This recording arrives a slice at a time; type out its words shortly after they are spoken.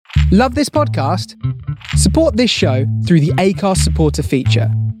Love this podcast? Support this show through the Acast supporter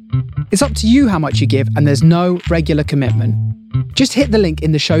feature. It's up to you how much you give, and there's no regular commitment. Just hit the link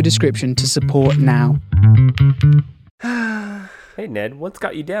in the show description to support now. Hey Ned, what's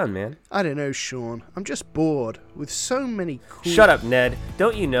got you down, man? I don't know, Sean. I'm just bored with so many cool... Shut up, Ned.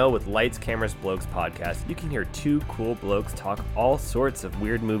 Don't you know with Lights, Cameras, Blokes podcast, you can hear two cool blokes talk all sorts of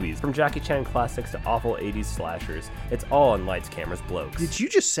weird movies, from Jackie Chan classics to awful 80s slashers. It's all on Lights, Cameras, Blokes. Did you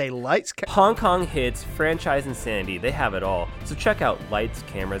just say lights? Hong Kong hits, franchise insanity, they have it all. So check out Lights,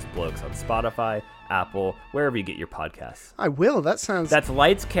 Cameras, Blokes on Spotify, Apple, wherever you get your podcasts. I will. That sounds... That's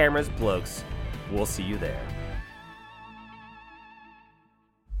Lights, Cameras, Blokes. We'll see you there.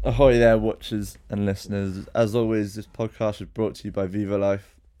 Ahoy there, watchers and listeners. As always, this podcast is brought to you by Viva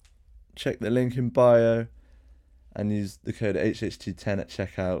Life. Check the link in bio and use the code HH210 at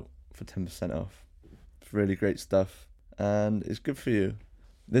checkout for 10% off. It's really great stuff and it's good for you.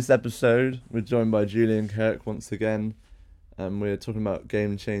 This episode, we're joined by Julian Kirk once again, and we're talking about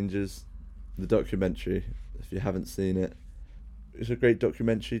Game Changers, the documentary, if you haven't seen it. It's a great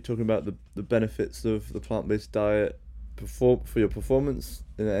documentary talking about the benefits of the plant-based diet for your performance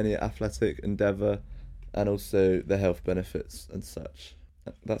in any athletic endeavour, and also the health benefits and such.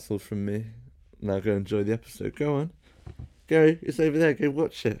 That's all from me. Now go enjoy the episode. Go on. Gary, it's over there. Go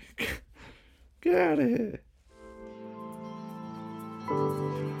watch it. Get out of here.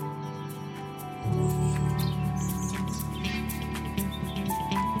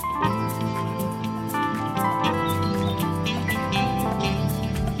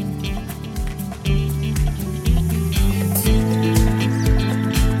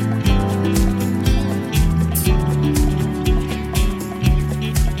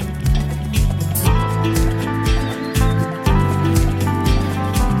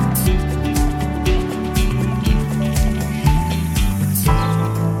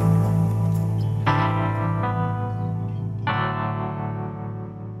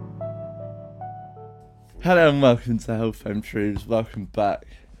 Hello and welcome to Health Home Truths. Welcome back.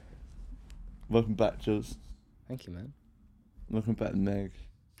 Welcome back, Jules. Thank you, man. Welcome back, Meg.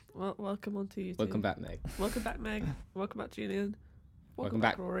 Well, welcome on to you. Welcome back, Meg. Welcome back, Meg. Welcome back, Julian. Welcome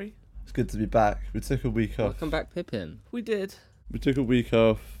back, Rory. It's good to be back. We took a week off. Welcome back, Pippin. We did. We took a week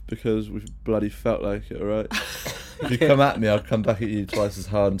off because we bloody felt like it, alright? If you come at me, I'll come back at you twice as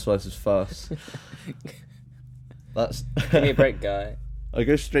hard and twice as fast. That's... Give me a break, guy. I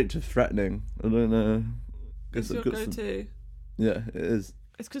go straight to threatening. I don't know. It's your go-to. Yeah, it is.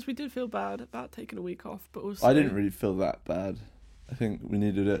 It's because we did feel bad about taking a week off, but also... I didn't really feel that bad. I think we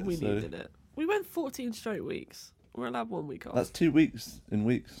needed it. We needed it. We went 14 straight weeks. We're allowed 1 week off. That's 2 weeks in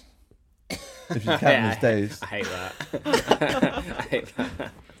weeks. If you count those days. I hate that. I hate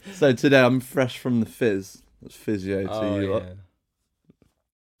that. So today I'm fresh from the fizz. That's physio to you lot. Yeah.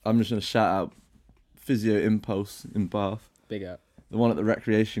 I'm just going to shout out Physio Impulse in Bath. Big up. The one at the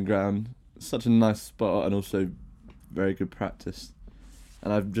recreation ground. Such a nice spot and also very good practice.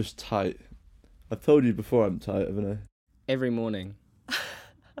 And I'm just tight. I've told you before I'm tight, haven't I? Every morning.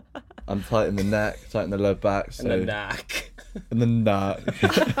 I'm tight in the neck, tight in the lower back. So And the knack. in the neck.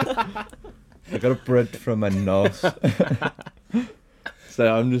 I got a bread from my nose.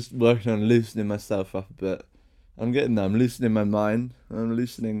 So I'm just working on loosening myself up a bit. I'm getting there. I'm loosening my mind. I'm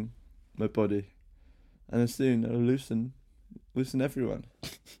loosening my body. And soon I'll loosen everyone.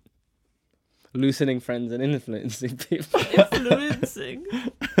 Loosening friends and influencing people. Influencing.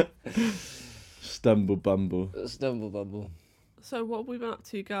 Stumble bumble. Stumble bumble. So what have we been up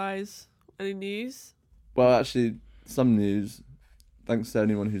to, guys? Any news? Well, actually, some news. Thanks to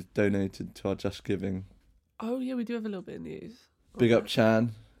anyone who's donated to our Just Giving. Oh, yeah, we do have a little bit of news. Big up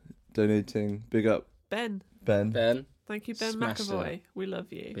Chan, donating. Big up Ben. Ben. Thank you, Ben Smashed McAvoy. it. We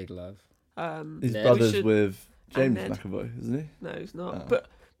love you. Big love. He's Ned. brothers should- with James Ned. McAvoy, isn't he? No, he's not. Oh.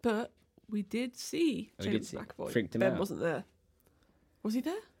 But we did see We did James see- McAvoy. freaked him Ben out. wasn't there. Was he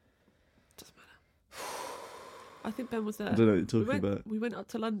there? Doesn't matter. I think Ben was there. I don't know what you're talking about. We went up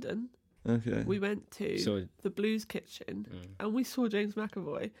to London. Okay. We went to So, the Blues Kitchen and we saw James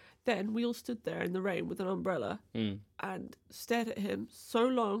McAvoy. Then we all stood there in the rain with an umbrella and stared at him so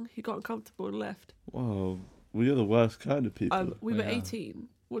long he got uncomfortable and left. Whoa, well, you're the worst kind of people. We were Yeah. 18.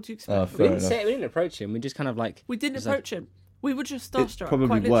 What do you Oh, expect? fair we enough. didn't approach him. We just kind of like... We didn't It's like- approach him. We were just It's starstruck. probably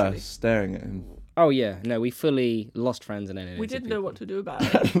quite literally. worse staring at him. Oh, yeah. No, we fully lost friends and alienated We didn't know people. what to do about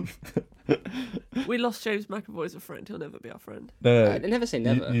it. We lost James McAvoy as a friend. He'll never be our friend. No, I never say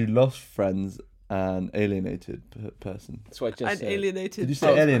never. You lost friends and alienated person. That's what I just And said. alienated. Did you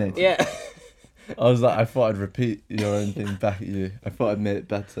say alienated? Yeah. I was like, I thought I'd repeat your own thing back at you. I thought I'd make it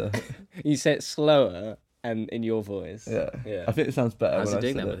better. You say it slower and in your voice. Yeah. Yeah. I think it sounds better How's when he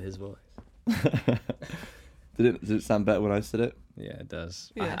I doing said that it. with his voice? Did it sound better when I said it? Yeah, it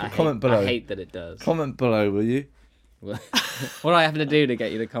does. Yeah. I Comment hate, below. I hate that it does. Comment below, will you? What do I have to do to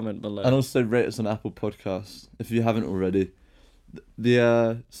get you to comment below? And also rate us on Apple Podcasts if you haven't already.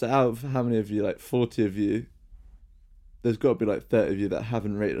 So out of how many of you, like 40 of you, there's got to be like 30 of you that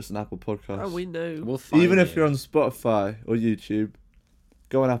haven't rated us on Apple Podcasts. Oh, we know. We'll find Even if you. you're on Spotify or YouTube,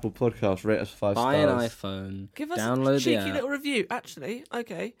 go on Apple Podcasts, rate us 5 Buy an stars. iPhone. Give us download a the cheeky app. little review. Actually,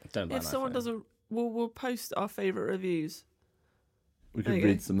 okay. Don't buy If an someone iPhone. doesn't, we'll post our favourite reviews. We There could you go.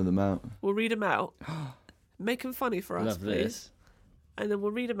 read some of them out. We'll read them out. Make them funny for us, Love please. this. And then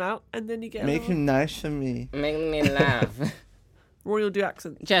we'll read them out, and then you get. Make another- him nice for me. Make me laugh. Rory will do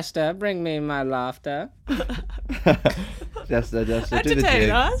accents. Jester, bring me my laughter. Jester, do the Entertain jig.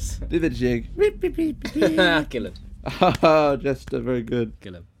 us. Do the jig. Kill him. Oh, Jester, very good.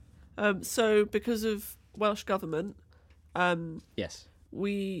 Kill him. So because of Welsh government, Yes.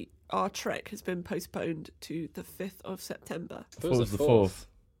 our trek has been postponed to the 5th of September. It was was the the 4th.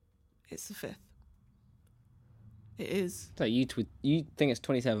 It's the 5th. It is. So you think it's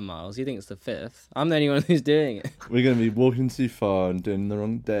 27 miles. You think it's the 5th. I'm the only one who's doing it. We're going to be walking too far and doing the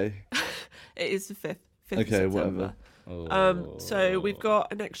wrong day. It is the 5th. 5th Okay, of September. whatever. So we've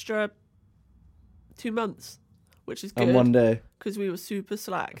got an extra 2 months, which is good. And one day. Because we were super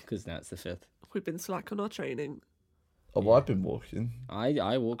slack. Because now it's the 5th. We've been slack on our training. Oh, well, I've been walking.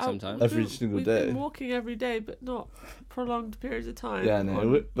 I walk sometimes. Every single we've day. been walking every day, but not prolonged periods of time. Yeah,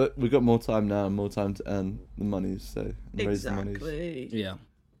 no, but we've got more time now and more time to earn the monies, and raise the monies. Exactly. Yeah.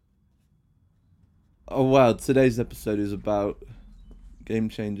 Oh wow, today's episode is about Game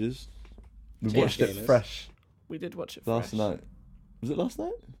Changers. We Change watched it Gamers. fresh We did watch it last fresh. night. Was it last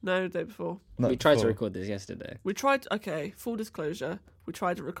night? No, the day before. Night We tried to before. record this yesterday. We tried. Okay, full disclosure. We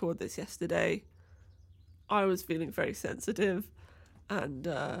tried to record this yesterday. I was feeling very sensitive, and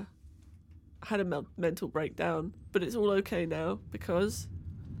had a mental breakdown. But it's all okay now because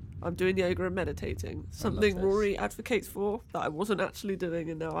I'm doing yoga and meditating. Something this. Rory advocates for that I wasn't actually doing,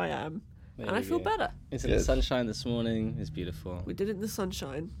 and now I am, There and I we feel go. better. It's in the Good. sunshine this morning. It's beautiful. We did it in the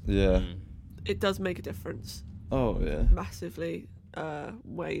sunshine. Yeah. Mm. It does make a difference Oh yeah. massively.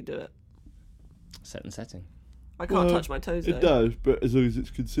 Where you do it. Set and setting. I can't Well, touch my toes though. It does, but as long as it's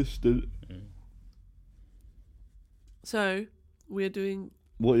consistent. So we're doing.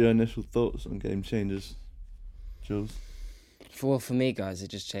 What are your initial thoughts on Game Changers, Jules? Well, for me, guys, it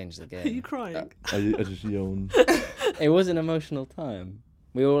just changed the Are you game. crying? I just yawned. It was an emotional time.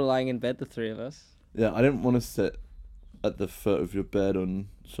 We were all lying in bed, the three of us. Yeah, I didn't want to sit at the foot of your bed on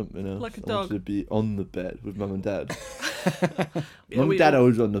something else. Like a I wanted dog. to be on the bed with Mum and Dad. Yeah, Mum we and Dad all-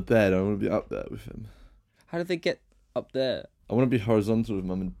 always on the bed. I want to be up there with him. How did they get up there? I want to be horizontal with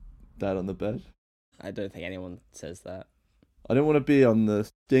Mum and Dad on the bed. I don't think anyone says that. I don't want to be on the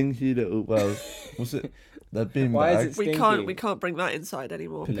stinky little. Well, what's it? The beanbag. Why is it We stinky? can't bring that inside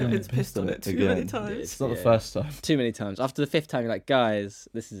anymore. Pippin Pippin's pissed on it too many again. times. It's not the Yeah. first time. Too many times. After the 5th time, you're like, guys,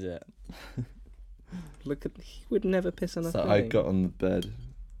 this is it. Look at, he would never piss on a So thing. I got on the bed,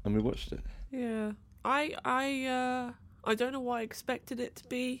 and we watched it. Yeah, I don't know what I expected it to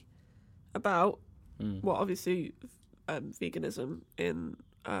be about. Mm. Well, obviously, veganism in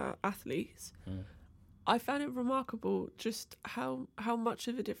athletes. Mm. I found it remarkable just how much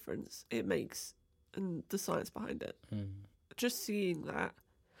of a difference it makes and the science behind it. Mm. Just seeing that,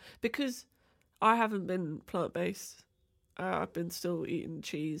 because I haven't been plant-based. I've been still eating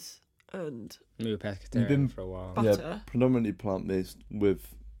cheese and We were pescatarian been- for a while. butter. Yeah, predominantly plant-based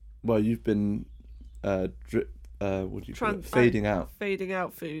with. Well, you've been what do you call it? Trans- Fading out. Fading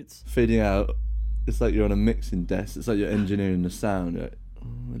out foods. Fading out. It's like you're on a mixing desk. It's like you're engineering the sound. You're like,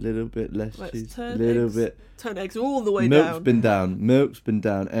 oh, a little bit less Let's cheese. A turn little eggs bit. Turn eggs all the way Milk's down. been down. Milk's been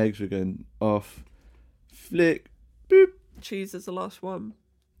down. Eggs are going off. Flick. Boop. Cheese is the last one.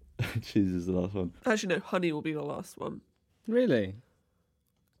 Cheese is the last one. Actually, no, honey will be the last one. Really?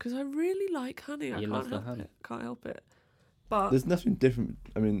 Because I really like honey. I You can't love the help honey. it. Can't help it. But There's nothing different.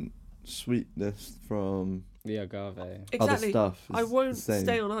 I mean, sweetness from The agave. other exactly, stuff. Is I won't the same.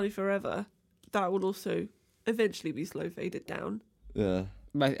 stay on honey forever. That will also eventually be slow faded down. Yeah.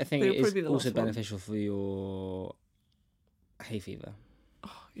 But I think But it'll it is probably be the also last one. beneficial for your hay fever.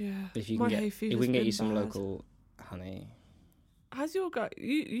 Yeah. If you My can hay get, if fever's we can get been you some bad. local honey. How's your guy?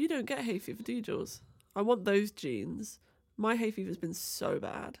 You don't get hay fever, do you, Jules? I want those genes. My hay fever's been so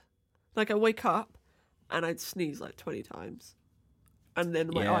bad. Like I wake up and I'd sneeze like 20 times, and then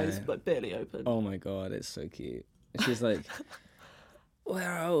my Yeah. eyes like barely open. Oh my god, it's so cute. She's like, where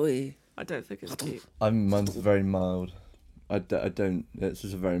are we? I don't think it's cute. Mine's very mild. I don't. It's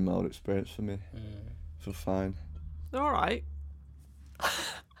just a very mild experience for me. feel fine. All right.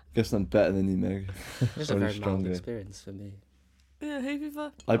 Guess I'm better than you, Meg. It's a Probably very mild stronger. experience for me. Yeah, hay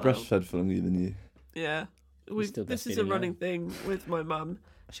fever. I Oh, breastfed for longer than you. Yeah. still This is a breastfeeding now? running thing with my mum.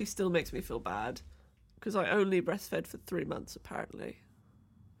 She still makes me feel bad because I only breastfed for 3 months, apparently.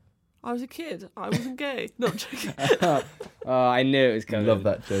 I was a kid. I wasn't gay. No, I'm joking. Oh, I knew it was I coming. love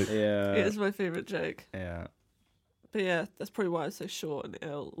that joke. Yeah. It is my favourite joke. Yeah. But yeah, that's probably why I was so short and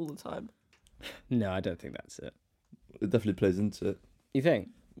ill all the time. No, I don't think that's it. It definitely plays into it. You think?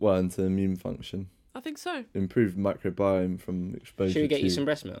 Well, into immune function. I think so. Improved microbiome from exposure Should we get to... you some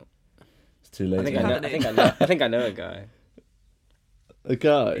breast milk? It's too late. I think you I know. have I any? think I know. I think I know a guy. A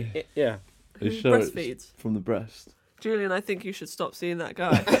guy? Yeah. Are you Who sure it's breastfeeds? from the breast? Julian, I think you should stop seeing that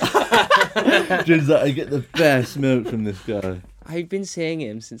guy. Jim's like, I get the best milk from this guy. I've been seeing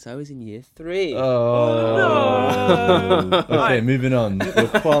him since I was in year 3. Oh. no. Okay, Right. moving on. You're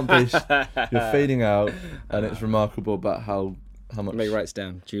plant-based. You're fading out, and it's remarkable about how much. Meg writes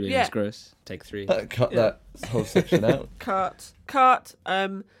down. Julian Yeah. is gross. Take 3. Cut Yeah. that whole section out. Cut.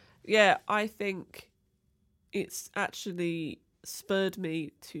 Yeah, I think it's actually spurred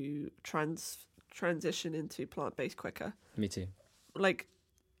me to transition into plant-based quicker. Me too. Like,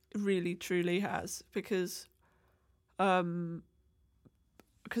 really, truly has. Because I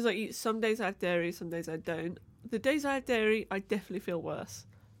eat, some days I have dairy, some days I don't. The days I have dairy, I definitely feel worse.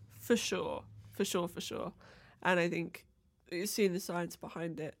 For sure. And I think seeing the science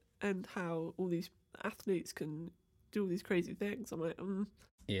behind it and how all these athletes can do all these crazy things, I'm like,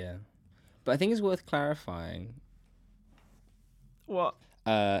 Yeah. But I think it's worth clarifying what?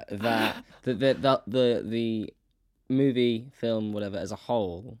 that the movie, film, whatever, as a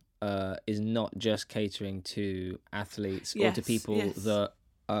whole, is not just catering to athletes or to Yes, people yes. that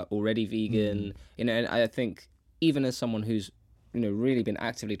are already vegan. You know, and I think even as someone who's really been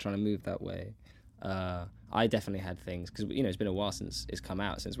actively trying to move that way, I definitely had things because it's been a while since it's come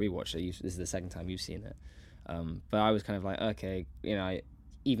out, since we watched it. This is the second time you've seen it, but I was kind of like, okay,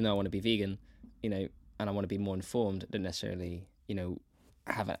 even though I want to be vegan, and I want to be more informed, I don't necessarily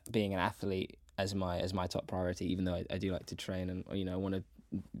have being an athlete as my top priority, even though I do like to train and I want to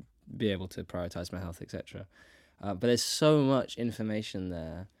be able to prioritize my health, etc. But there's so much information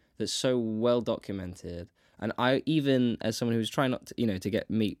there that's so well documented, and I, even as someone who's trying not to to get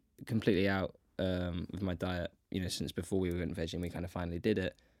meat completely out with my diet, since before we went veg and we kind of finally did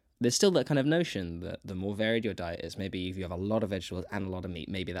it, there's still that kind of notion that the more varied your diet is, maybe if you have a lot of vegetables and a lot of meat,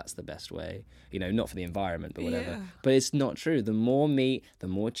 maybe that's the best way, not for the environment, but whatever. Yeah. But it's not true. The more meat, the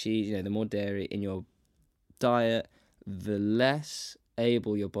more cheese, the more dairy in your diet, the less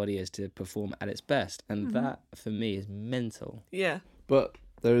able your body is to perform at its best. And that, for me, is mental. Yeah. But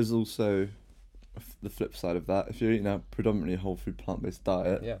there is also the flip side of that. If you're eating a predominantly whole food plant-based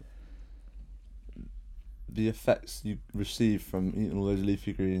diet, Yeah. the effects you receive from eating all those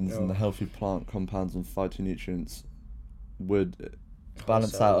leafy greens and the healthy plant compounds and phytonutrients would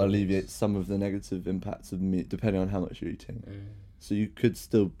balance out or alleviate some of the negative impacts of meat, depending on how much you're eating. So you could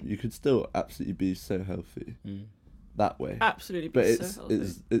still absolutely be so healthy that way. Absolutely. But so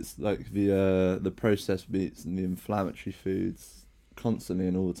healthy. it's like the processed meats and the inflammatory foods constantly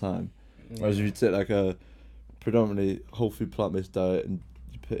and all the time. Whereas if you take like a predominantly whole food plant-based diet and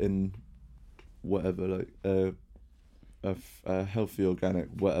you put in whatever, like a healthy organic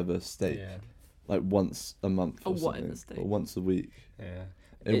whatever steak, like once a month or whatever something, steak. or once a week, Yeah.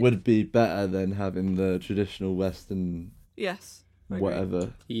 it would be better than having the traditional Western Yes. I agree.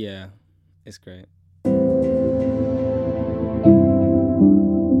 whatever. Yeah. It's great.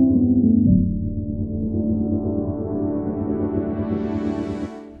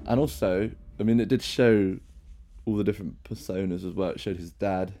 And also, I mean, it did show all the different personas as well. It showed his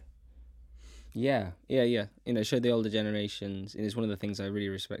dad. Yeah. Show the older generations. And it's one of the things I really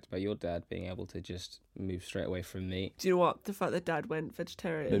respect about your dad, being able to just move straight away from meat. Do you know what? The fact that Dad went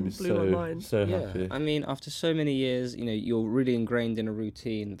vegetarian Made me blew my mind. so Yeah. happy. I mean, after so many years, you're really ingrained in a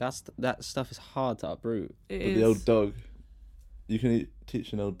routine. That stuff is hard to uproot. It But is. the old dog, you can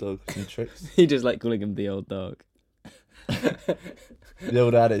teach an old dog some tricks. You just like calling him the old dog. The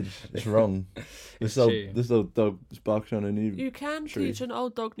old adage, it's wrong. It's true. This old dog is barking on a new. You can True. teach an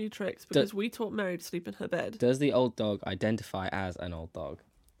old dog new tricks because we taught Mary to sleep in her bed. Does the old dog identify as an old dog?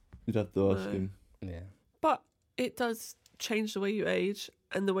 You'd have to ask No. him. Yeah. But it does change the way you age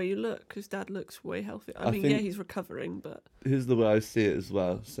and the way you look because Dad looks way healthier. I I mean, think- yeah, he's recovering, but Here's the way I see it as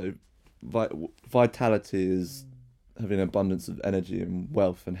well. So, vitality is having abundance of energy and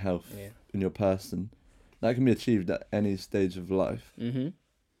wealth and health Yeah. in your person. That can be achieved at any stage of life. Mm-hmm.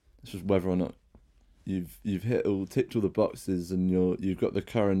 It's just whether or not you've ticked all the boxes and you've got the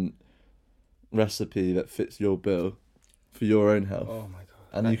current recipe that fits your bill for your own health. Oh my god.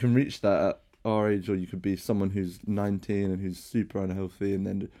 And you can reach that at our age, or you could be someone who's 19 and who's super unhealthy, and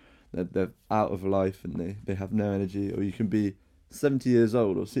then they're out of life and they have no energy. Or you can be 70 years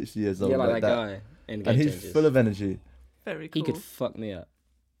old or 60 years old, Yeah, like that guy in Game and he's Changers. full of energy, Very cool. He could fuck me up.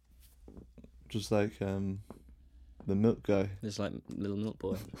 just like the milk guy. Just like little milk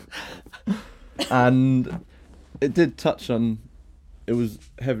boy. And it did touch on, it was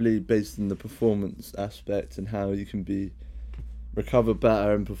heavily based on the performance aspect and how you can recover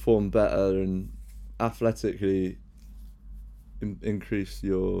better and perform better and athletically increase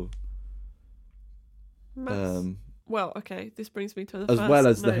your Maths. Well, okay, this brings me to the as first well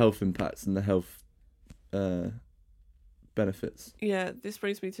as the note. health impacts and the health benefits. Yeah, this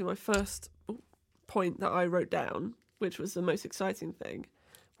brings me to my first point that I wrote down, which was the most exciting thing,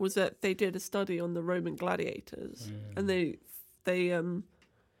 was that they did a study on the Roman gladiators, and they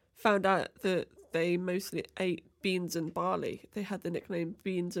found out that they mostly ate beans and barley. They had the nickname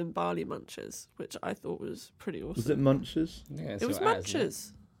beans and barley munchers, which I thought was pretty awesome. Was it munchers? Yeah, It was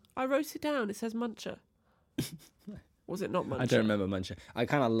munchers. I wrote it down. It says muncher. Was it not muncher? I don't remember Muncher. I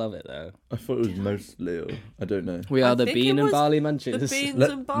kind of love it though. I thought it was mostly, or I don't know. We I are the think bean it and was barley The munchers. beans and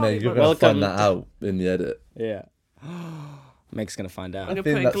No, barley you're munchers. gonna Welcome find that out in the edit. Yeah. Meg's gonna find out. I'm gonna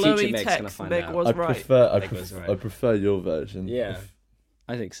think put in that glowy future Meg's gonna text. find Meg out. was right. I prefer your version. Yeah,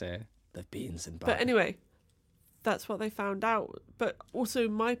 I think so. The beans and barley. But anyway, that's what they found out. But also,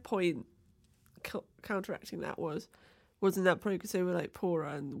 my point counteracting that wasn't that probably because they were like poorer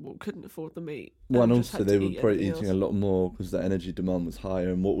and couldn't afford the meat. Well, and just also had they to were eat probably anything eating else. a lot more because the energy demand was higher,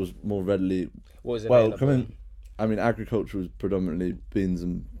 and what was more readily What was well available? agriculture was predominantly beans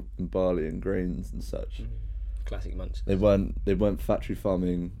and barley and grains and such. Classic Munchers. They weren't factory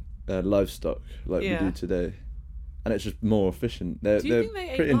farming livestock like Yeah. we do today, and it's just more efficient. They're Do you think they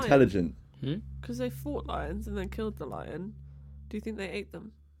ate pretty lions? intelligent. Because they fought lions and then killed the lion. Do you think they ate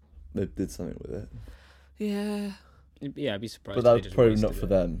them? They did something with it, Yeah. Yeah, I'd be surprised. but if that they was just probably wasted not for it.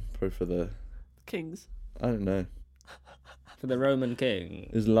 them. Probably for the Kings. I don't know. For the Roman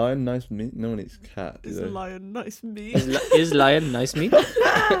king. Is lion nice meat? No one eats cat. Do Is they? a lion nice meat? Is lion nice meat?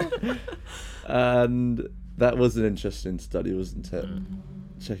 And that was an interesting study, wasn't it?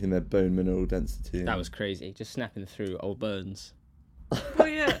 Checking their bone mineral density. That was crazy. Just snapping through old bones. Well,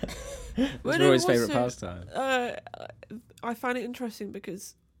 yeah. It's Well, Rory's no, favourite also, pastime. I find it interesting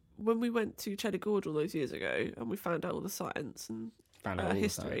because when we went to Cheddar Gorge all those years ago and we found out all the science and Found out all the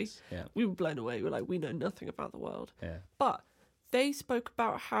history. science. Yeah. we were blown away. We were like, we know nothing about the world. Yeah. But they spoke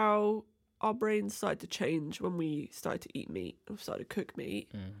about how our brains started to change when we started to eat meat and started to cook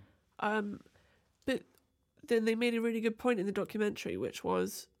meat. But then they made a really good point in the documentary, which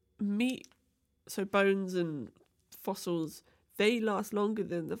was meat, so bones and fossils, they last longer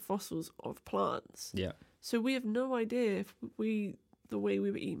than the fossils of plants. Yeah. So we have no idea if the way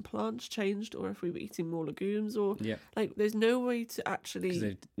we were eating plants changed, or if we were eating more legumes, or Yeah. like there's no way to actually.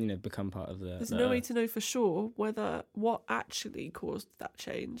 Because they've become part of the. There's no way to know for sure what actually caused that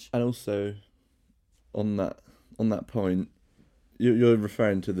change. And also, on that point, you're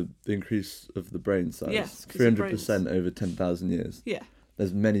referring to the increase of the brain size. Yes, 'cause your 300% over 10,000 years. Yeah.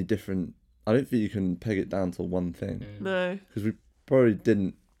 There's many different. I don't think you can peg it down to one thing, No. because we probably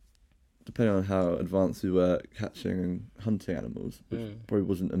didn't, depending on how advanced we were catching and hunting animals, which probably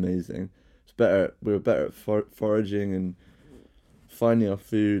wasn't amazing. It's better. We were better at foraging and finding our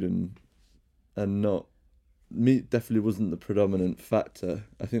food and not. Meat definitely wasn't the predominant factor.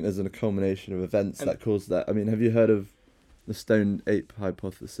 I think there's a culmination of events that caused that. I mean, have you heard of the stoned ape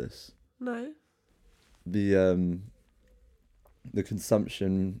hypothesis? No. The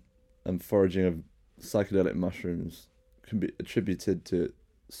consumption and foraging of psychedelic mushrooms can be attributed to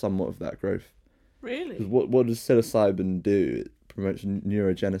somewhat of that growth. Really? 'Cause what does psilocybin do? It promotes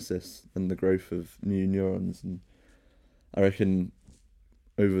neurogenesis and the growth of new neurons, and I reckon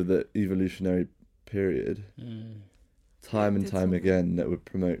over the evolutionary period, time and did time something. again, that would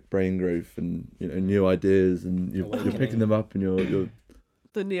promote brain growth and new ideas, and you're picking them up, and you're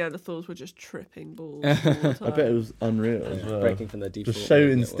The Neanderthals were just tripping balls all the time. I bet it was unreal as well. breaking from the default. Just so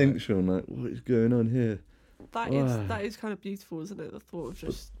network. instinctual, like what is going on here? Wow. That is kind of beautiful, isn't it? The thought of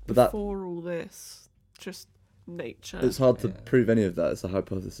just but that- before all this, just nature. It's hard to Yeah. prove any of that. It's a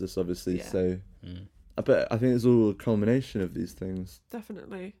hypothesis, obviously. Yeah. So I think it's all a culmination of these things.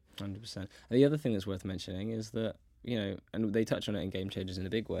 Definitely. 100%. And the other thing that's worth mentioning is that, and they touch on it in Game Changers in a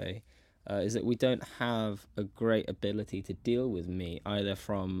big way, is that we don't have a great ability to deal with meat, either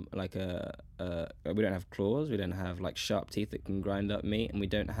from like we don't have claws, we don't have like sharp teeth that can grind up meat, and we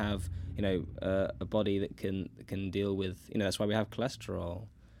don't have a body that can deal with that's why we have cholesterol.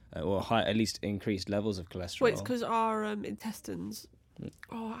 or high, at least increased levels of cholesterol. Well, it's because our intestines.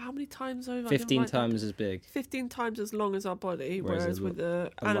 Oh, how many times over? I didn't 15 write that. times as big. 15 times as long as our body, Whereas whereas a with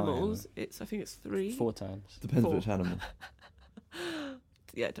the lion- animals, I think it's 3. 4 times. Depends 4. which animal.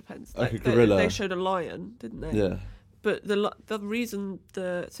 Yeah, it depends. Like a they- gorilla. They showed a lion, didn't they? Yeah. But the reason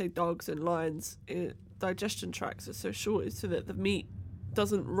say dogs and lions digestion tracts are so short is so that the meat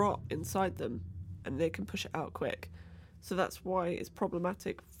doesn't rot inside them, and they can push it out quick. So that's why it's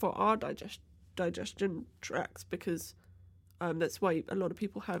problematic for our digestion tracts, because that's why a lot of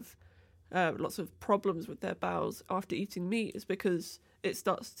people have lots of problems with their bowels after eating meat, is because it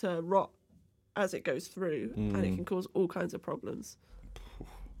starts to rot as it goes through, and it can cause all kinds of problems.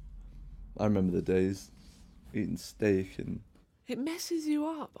 I remember the days eating steak and It messes you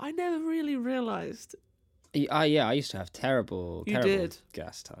up. I never really realised. I used to have terrible You did.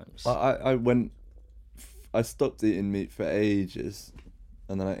 gas times. I stopped eating meat for ages,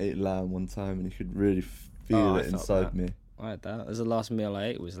 and then I ate lamb one time, and you could really feel Oh, I it felt inside that. me. I had that. It was the last meal I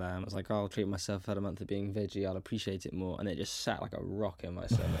ate was lamb. I was like, oh, I'll treat myself. I've had a month of being veggie. I'll appreciate it more. And it just sat like a rock in my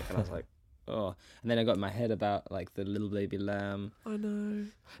stomach. And I was like, oh. And then I got in my head about like the little baby lamb. I know.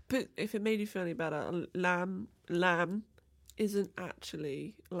 But if it made you feel any better, lamb isn't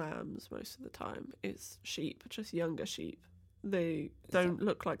actually lambs most of the time. It's sheep, just younger sheep. They don't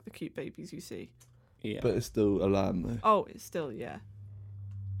look like the cute babies you see. Yeah. But it's still a lamb, though. Oh, it's still, yeah.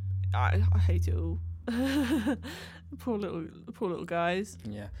 I hate it all. Poor little guys.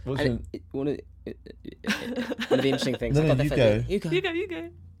 Yeah. What's And one of the interesting things. No, I no, got you the go. feeling- You go.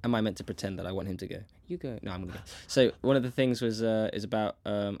 Am I meant to pretend that I want him to go? You go. No, I'm gonna go. So one of the things was is about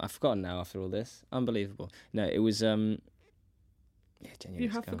I've forgotten now after all this. Unbelievable. No, it was yeah, genuinely. You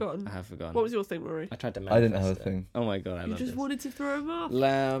have forgotten? I have forgotten. What was your thing, Rory? I tried to. I didn't have a manifest it. thing. Oh my god, I You love just this. wanted to throw him off.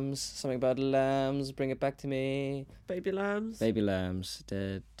 Lambs. Something about lambs. Bring it back to me. Baby lambs. Baby lambs.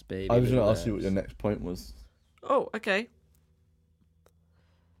 Dead baby. I was going to little ask you what your lambs. next point was. Oh, okay.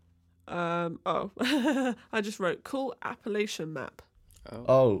 I just wrote cool Appalachian map.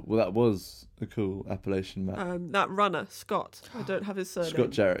 Oh, well, that was a cool Appalachian map. That runner, Scott. I don't have his surname. Scott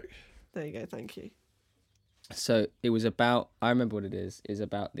Jerick. There you go, thank you. So it was about, I remember what it is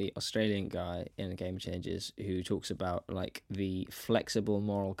about the Australian guy in Game Changers who talks about like the flexible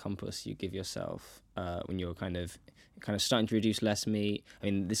moral compass you give yourself when you're kind of starting to reduce less meat. I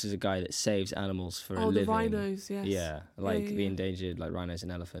mean, this is a guy that saves animals for a Oh, the living. rhinos, yes. Yeah, like yeah, the yeah. endangered, like rhinos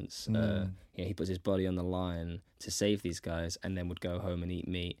and elephants. Mm. He puts his body on the line to save these guys, and then would go home and eat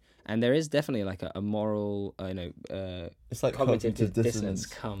meat. And there is definitely like a moral, It's like cognitive cognitive dissonance. dissonance.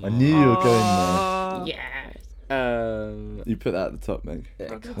 Come I on. knew you were going there. Yeah. You put that at the top, Meg.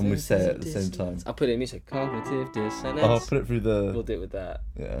 Cognitive And we say it at the same time. I'll put it in music. Cognitive dissonance. Oh, I'll put it through We'll the... do it with that.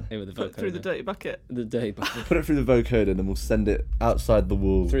 Yeah. Yeah, with the Put it through the vocoder. dirty bucket. The dirty bucket. Put it through the vocoder, and then we'll send it outside the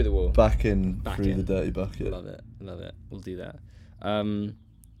wall. Through the wall. Back in Back through in. the dirty bucket. Love it. We'll do that.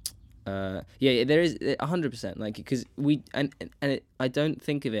 Yeah, there is 100%, like, because I don't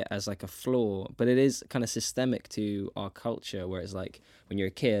think of it as like a flaw, but it is kind of systemic to our culture, where it's like when you're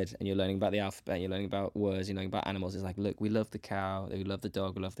a kid and you're learning about the alphabet, you're learning about words, you're learning about animals. It's like, look, we love the cow, we love the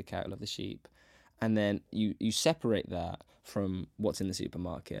dog, we love the cat, we love the sheep, and then you separate that from what's in the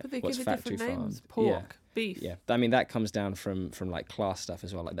supermarket, But they what's give it factory different names. farmed. Pork, Yeah. beef. Yeah, I mean that comes down from like class stuff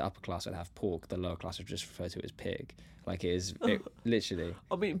as well. Like the upper class would have pork, the lower class would just refer to it as pig. Like it literally.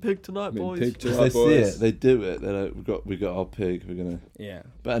 I'm eating pig tonight, I'm eating boys. pig Because tonight. they see boys. it, they do it. They're like, we got our pig. We're gonna. Yeah.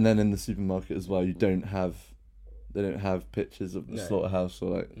 But and then in the supermarket as well, they don't have pictures of the No. slaughterhouse or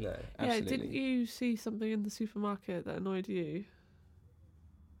like. No, Yeah, absolutely. didn't you see something in the supermarket that annoyed you?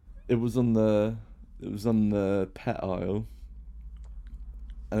 It was on the pet aisle,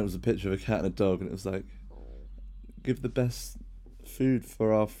 and it was a picture of a cat and a dog, and it was like, give the best food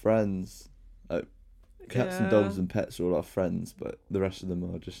for our friends. Like, cats and dogs and pets are all our friends, but the rest of them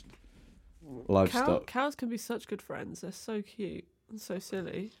are just livestock. Cows can be such good friends. They're so cute and so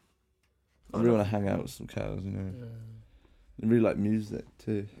silly. I really want to hang out with some cows, you know. They really like music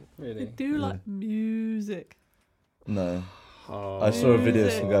too. They Really. do like music. No. Oh. I saw a video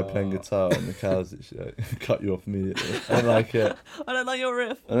of some guy playing guitar and the cows actually like, cut you off immediately. I don't like it. I don't like your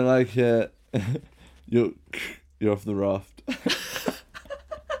riff. I don't like it. You're off the raft.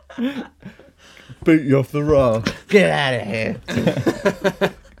 Boot you off the raft. Get out of here.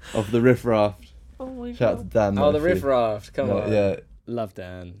 Off the riff raft. Oh my Shout out to god. Dan. Oh, the Murphy. riff raft. Come No, on. Yeah. Love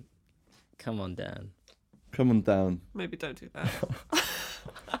Dan. Come on, Dan. Come on down. Maybe don't do that.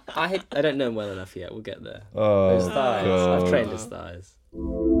 I don't know him well enough yet. We'll get there. Oh, His thighs. God. I've trained his thighs.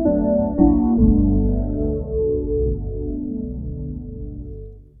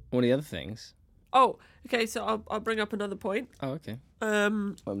 One of the other things Oh, okay. So I'll bring up another point. Oh, okay.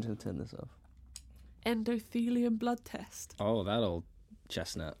 Um, I'm going to turn this off. endothelium blood test. Oh, that old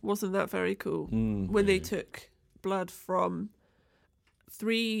chestnut. Wasn't that very cool? Mm. When they took blood from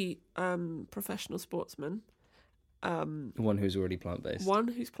 3 professional sportsmen, One who's already plant-based. 1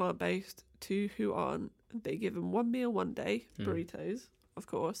 who's plant-based, 2 who aren't. They give them 1 meal one day, Mm. burritos, of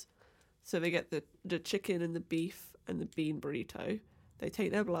course. So they get the chicken and the beef and the bean burrito. They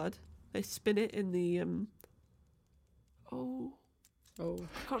take their blood, they spin it in the Oh. I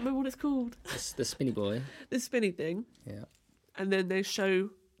can't remember what it's called. The spinny boy. The spinny thing. Yeah. And then they show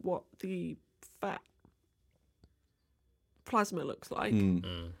what the fat plasma looks like.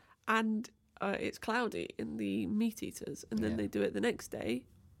 Mm. And it's cloudy in the meat eaters. And then Yeah. they do it the next day,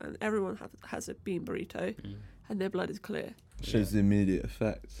 and everyone has a bean burrito, and their blood is clear. Shows the immediate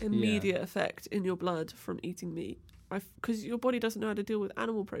effect. Immediate effect in your blood from eating meat. Because your body doesn't know how to deal with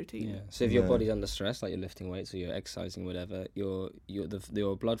animal protein. Yeah. So if your Yeah. body's under stress, like you're lifting weights or you're exercising, whatever, your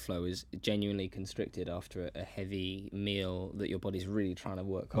blood flow is genuinely constricted after a heavy meal that your body's really trying to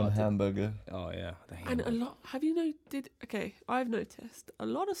work On hard. to- hamburger. Oh yeah. the And a hamburger. lot. Have you noted? Okay, I've noticed a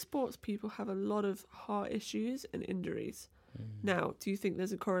lot of sports people have a lot of heart issues and injuries. Now, do you think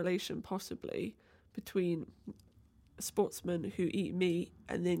there's a correlation possibly between sportsmen who eat meat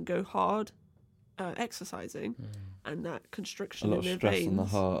and then go hard exercising and that A constriction lot in of their stress veins on the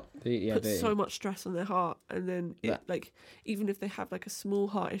heart. puts so much stress on their heart, and then That- like even if they have like a small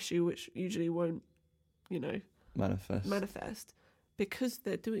heart issue, which usually won't, manifest, because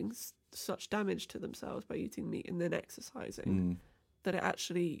they're doing such damage to themselves by eating meat and then exercising, Mm. that it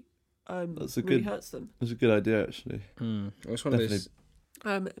actually That's a really good- hurts them. That's a good idea, actually. It's one of those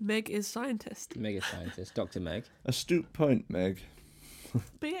Meg is scientist, mega scientists, Dr. Meg. Astute point, Meg.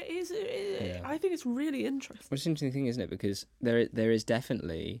 but yeah, Yeah. I think it's really interesting. Which is an interesting thing, isn't it? Because there is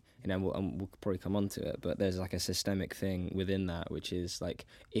definitely, we'll probably come on to it, but there's like a systemic thing within that, which is like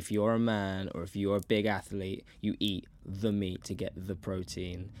if you're a man or if you're a big athlete, you eat the meat to get the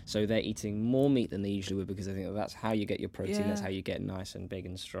protein. So they're eating more meat than they usually would because they think that's how you get your protein. That's Yeah. how you get nice and big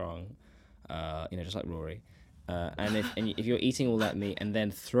and strong. Just like Rory. And if you're eating all that meat and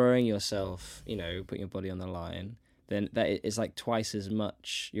then throwing yourself, putting your body on the line, then that is like twice as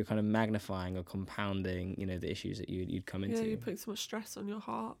much. You're kind of magnifying or compounding, the issues that you'd come into. Yeah, you're putting so much stress on your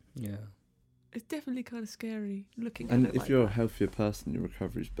heart. Yeah. It's definitely kind of scary looking And at it if like you're a that. healthier person, your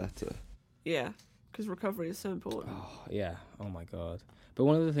recovery's better. Yeah, because recovery is so important. Oh, yeah. Oh my God. But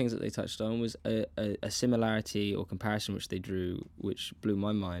one of the things that they touched on was a similarity or comparison which they drew, which blew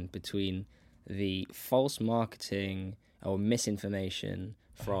my mind, between the false marketing or misinformation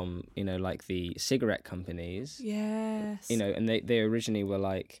from, like the cigarette companies, Yes. and they originally were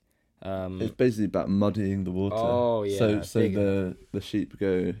like, It's basically about muddying the water. Oh, yeah, So big. the sheep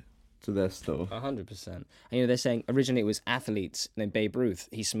go to their store. 100%. And, they're saying originally it was athletes, named Babe Ruth,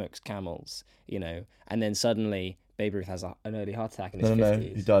 he smokes Camels, and then suddenly Babe Ruth has an early heart attack in his No,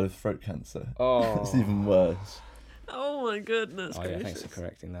 50s. he died of throat cancer. Oh. It's even worse. Oh my goodness Oh, yeah, gracious. thanks for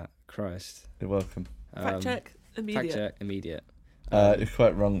correcting that. Christ. You're welcome. Fact check immediate. Fact check, immediate. You're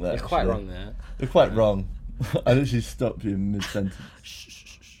quite wrong there. You're quite actually. wrong there. You're quite wrong. I literally stopped you mid sentence.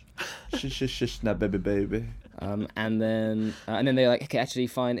 Shh, now baby. And then they're like, okay, actually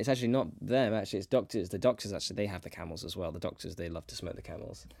fine. It's actually not them. Actually, it's doctors. The doctors actually they have the camels as well. The doctors they love to smoke the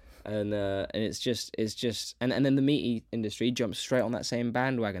camels, and it's just and then the meat industry jumps straight on that same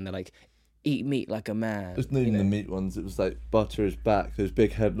bandwagon. They're like, eat meat like a man. It's not even the meat ones. It was like butter is back. Those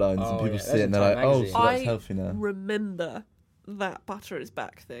big headlines, Oh, and people yeah, see it and they're that's like, in Time oh, magazine. so that's I healthy now. remember that butter is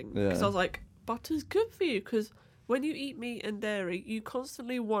back thing. Yeah. Because I was like, butter's good for you. Because when you eat meat and dairy, you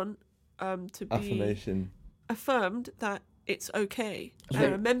constantly want to be Affirmation. affirmed that it's okay. And I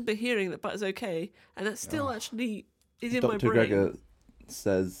remember hearing that butter's okay, and that still actually is in my Dr. brain. Greger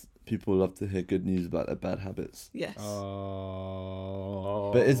says people love to hear good news about their bad habits. Yes. Oh.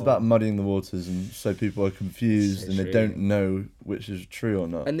 But it's about muddying the waters, and so people are confused So and they true. don't know which is true or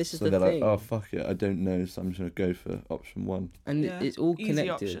not. And this is so the they're thing. like, oh fuck it, I don't know, so I'm just gonna go for option one. And Yeah, it's all easy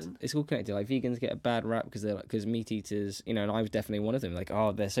connected. option. It's all connected. Like vegans get a bad rap because meat eaters, and I was definitely one of them. Like,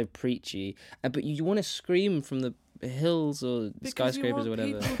 oh, they're so preachy, but you want to scream from the hills or Because skyscrapers you or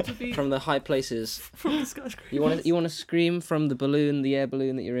want whatever, people to be from the high places. from the skyscrapers. You want to scream from the balloon, the air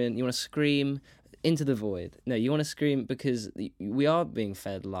balloon that you're in. You want to scream into the void. No, you want to scream because we are being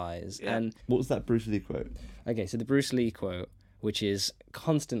fed lies. Yeah. And What was that Bruce Lee quote? okay, so the Bruce Lee quote, which is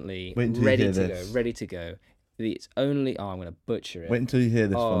constantly Wait until you ready hear to this. go, ready to go. It's only I'm gonna butcher it. Wait until you hear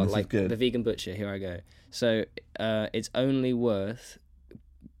this one. This like is good. the vegan butcher. Here I go. So it's only worth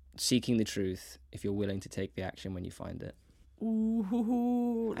seeking the truth if you're willing to take the action when you find it.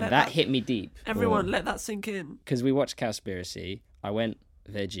 Ooh, And that hit me deep. Everyone, let that sink in. Because we watched Cowspiracy. I went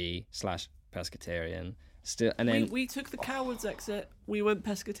veggie / pescatarian. Still, and then We took the cowards exit. We went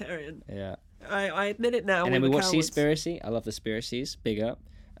pescatarian. yeah. I admit it now. And then we watched cowards. Seaspiracy. I love the Spiracies. Big up.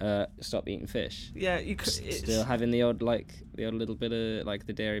 Stop eating fish. Yeah, you could. Still having the odd little bit of like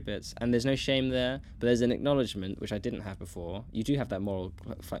the dairy bits, and there's no shame there. But there's an acknowledgement which I didn't have before. You do have that moral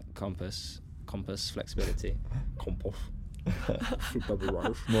compass flexibility. Compost.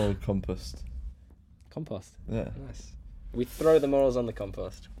 More compost. Compost. Yeah. Nice. We throw the morals on the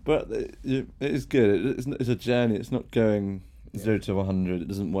compost. But it is good. It's a journey. It's not going 0 to 100. It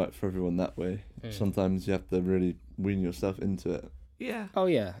doesn't work for everyone that way. Sometimes you have to really wean yourself into it. Yeah. Oh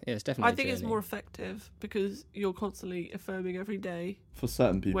yeah, it's definitely. I think it's more effective because you're constantly affirming every day For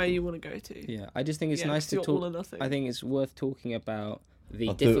certain people. where you want to go to. Yeah, I just think it's Yeah, nice 'cause to you're all or talk. nothing. I think it's worth talking about the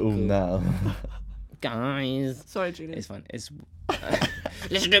I'll do it difficult. all now. Guys, Sorry, Julie. it's fine. It's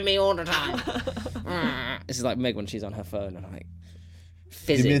listen to me all the time. This is like Meg when she's on her phone and I'm like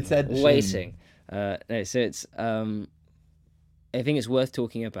fizzing, attention. waiting. No, so it's I think it's worth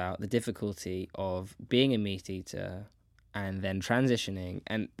talking about the difficulty of being a meat eater and then transitioning,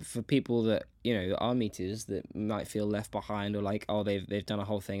 and for people that that are meat eaters that might feel left behind, or like they've done a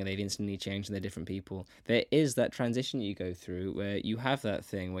whole thing and they've instantly changed and they're different people. There is that transition you go through where you have that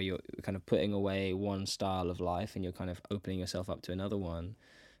thing where you're kind of putting away one style of life and you're kind of opening yourself up to another one.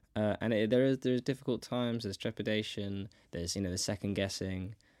 And there's difficult times. There's trepidation. There's the second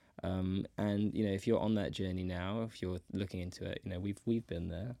guessing. And if you're on that journey now, if you're looking into it, we've been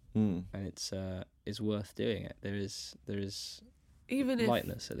there, and it's worth doing it. There is Even if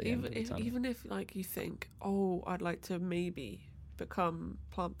lightness at the end of the tunnel. even if like you think, oh, I'd like to maybe become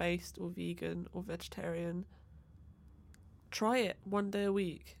plant-based or vegan or vegetarian, try it one day a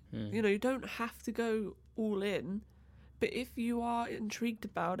week. You don't have to go all in, but if you are intrigued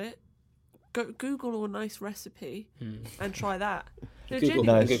about it, go Google a nice recipe and try that. No, Google,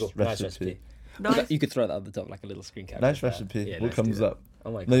 genuinely. Nice Nice recipe. recipe. Nice. You could throw that at the top like a little screen capture. Nice of that. recipe. Yeah, What let's do comes that. up?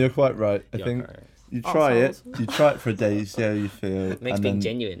 Oh my god. No, you're quite right. I You're think quite right. you try it. Arseholes. You try it for a day. You see how you feel. Makes and being then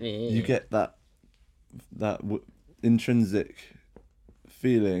genuine. you get that intrinsic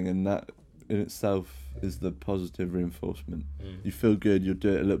feeling, and that in itself is the positive reinforcement. You feel good. You'll do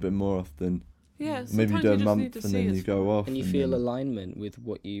it a little bit more often. Yeah, Maybe you sometimes do a just need month to and see then it you go off. and you feel then- alignment with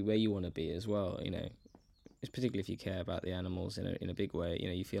where you want to be as well. It's particularly if you care about the animals in a big way.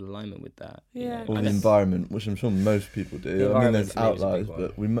 You feel alignment with that. Yeah. Or And the it's- environment, which I'm sure most people The do. I mean, environment there's for me is a big outliers, one.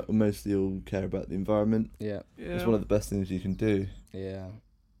 but we mostly all care about the environment. Yeah. It's one of the best things you can do. Yeah.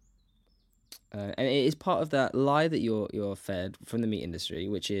 And it is part of that lie that you're fed from the meat industry,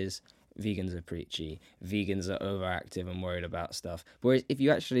 which is vegans are preachy, vegans are overactive and worried about stuff. Whereas if you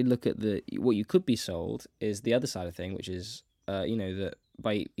actually look at what you could be sold is the other side of thing, which is that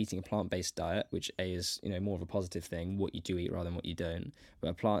by eating a plant-based diet, which is more of a positive thing, what you do eat rather than what you don't. But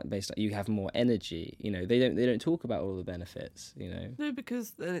a plant-based, you have more energy. They don't talk about all the benefits. No,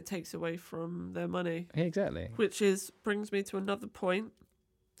 because then it takes away from their money. Yeah, exactly. Which brings me to another point,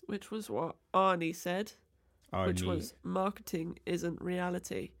 which was what Arnie said, which was marketing isn't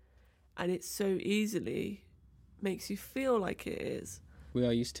reality. And it so easily makes you feel like it is. We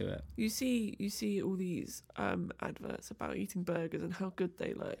are used to it. You see all these adverts about eating burgers and how good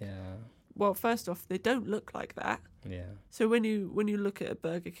they look. Yeah. Well, first off, they don't look like that. Yeah. So when you look at a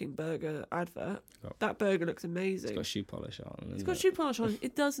Burger King burger advert, that burger looks amazing. It's got shoe polish on. It's got shoe polish on.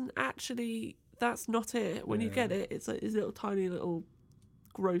 It doesn't actually. That's not it. When you get it, it's like this little tiny little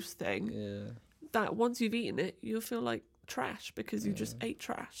gross thing. Yeah. That once you've eaten it, you'll feel like trash because you just ate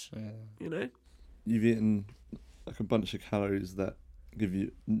trash. Yeah. You've eaten like a bunch of calories that give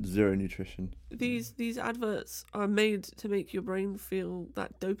you zero nutrition. These adverts are made to make your brain feel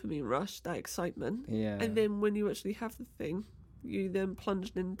that dopamine rush, that excitement. Yeah. And then when you actually have the thing, you then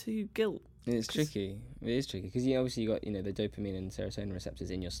plunged into guilt. It's tricky. It is tricky because obviously you got the dopamine and serotonin receptors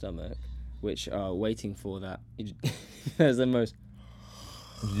in your stomach, which are waiting for that. There's the most.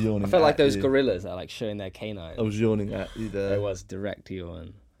 Yawning I felt like at those you. gorillas are like showing their canines. I was yawning at you there. It was direct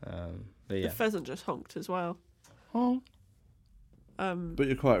yawn. But yeah. The pheasant just honked as well. Oh. But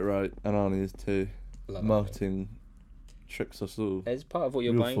you're quite right, and Arnie is too. Love it. Marketing tricks us all. It's part of what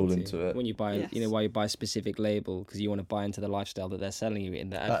you're We'll buying fall into. into it. When you buy, Yes. why you buy a specific label because you want to buy into the lifestyle that they're selling you in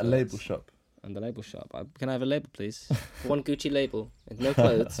the adverts. At a label shop. And the label shop. Can I have a label, please? One Gucci label. No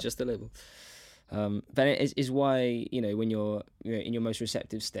clothes, just a label. But it is why, when you're in your most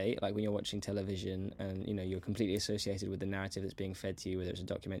receptive state, like when you're watching television and you're completely associated with the narrative that's being fed to you, whether it's a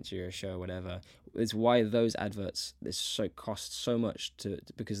documentary or a show or whatever. It's why those adverts cost so much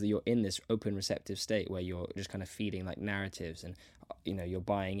because you're in this open receptive state where you're just kind of feeding like narratives and you're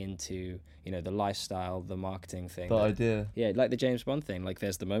buying into the lifestyle, the marketing thing, The idea. Yeah, like the James Bond thing. Like,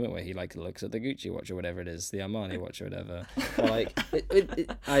 there's the moment where he like looks at the Gucci watch or whatever it is, the Armani watch or whatever. Or, like,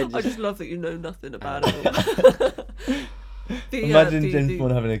 I just love that you know nothing about it. Imagine James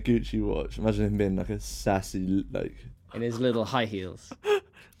Bond having a Gucci watch. Imagine him being like a sassy, like in his little high heels.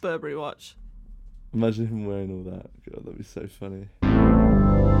 Burberry watch. Imagine him wearing all that. God, that'd be so funny.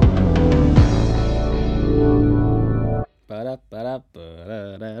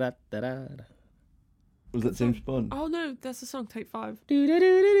 Was that James Bond? Oh no, that's the song. Take 5. Did I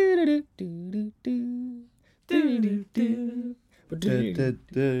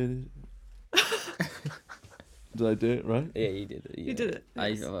do it right? Yeah, you did it. You did it.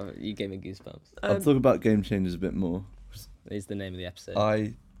 Yes. You gave me goosebumps. I'll talk about Game Changers a bit more. Is the name of the episode.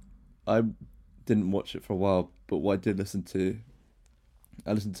 I didn't watch it for a while, but what I did listen to,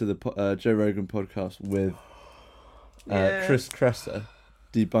 I listened to the Joe Rogan podcast with Chris Kresser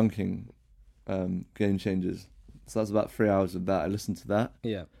debunking Game Changers. So that's about 3 hours of that. I listened to that.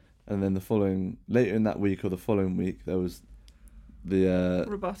 Yeah. And then later in that week or the following week, there was the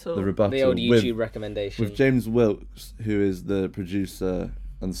rebuttal. The old YouTube recommendation. With James Wilkes, who is the producer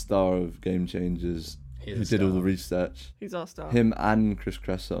and star of Game Changers, who did all the research. He's our star. Him and Chris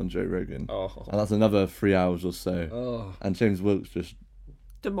Kresser on Joe Rogan. Oh. And that's another 3 hours or so. Oh. And James Wilkes just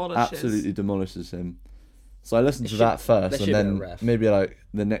Demolishes. absolutely demolishes him. So I listened to that first, and then maybe like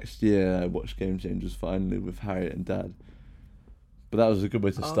the next year I watched Game Changers finally with Harriet and Dad. But that was a good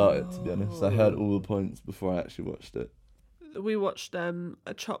way to start it, to be honest. I heard all the points before I actually watched it. We watched a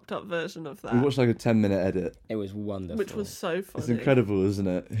chopped up version of that. We watched like a 10-minute edit. It was wonderful. Which was so funny. It's incredible, isn't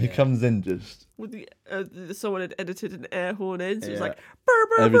it? He comes in just... With someone had edited an air horn in, so it was like...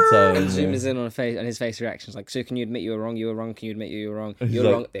 Every time. And zooms in on his face reactions, like, so can you admit you were wrong? You were wrong. Can you admit you were wrong? He's You're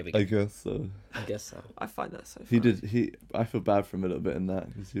like, wrong. There we go. I guess so. I guess so. I find that so funny. I feel bad for him a little bit in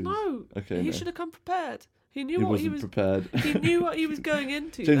that. Cause he was, he should have come prepared. He knew he what wasn't he was prepared. He knew what he was going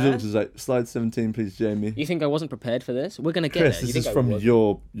into. James there. Wilkes was like, slide 17, please, Jamie. You think I wasn't prepared for this? We're going to get Chris, there. this is from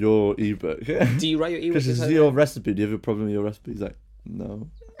your ebook. Do you write your ebook? Chris, this is your recipe. Do you have a problem with your recipe? He's like, no.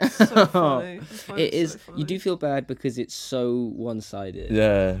 So funny. It is. So funny. You do feel bad because it's so one-sided.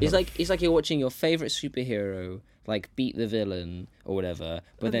 Yeah. It's like you're watching your favorite superhero like beat the villain or whatever,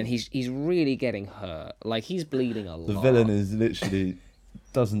 but then he's really getting hurt. Like, he's bleeding a lot. The villain is literally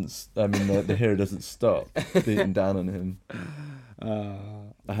the hero doesn't stop beating down on him.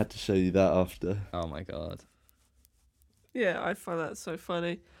 I had to show you that after. Oh my god. Yeah, I find that so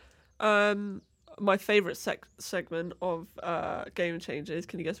funny. My favourite segment of Game Changers,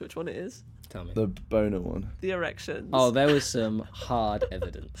 can you guess which one it is? Tell me. The boner one. The erections. Oh, there was some hard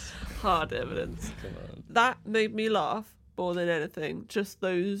evidence. Hard evidence. Come on. That made me laugh more than anything. Just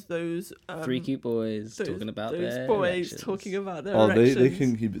those Three cute boys talking about their boys erections. talking about their Oh, erections. they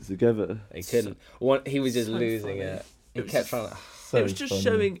couldn't keep it together. They couldn't. He was just so losing funny. it. He It was kept trying to... So it was just funny.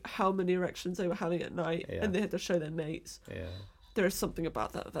 showing how many erections they were having at night, Yeah. and they had to show their mates. Yeah. There is something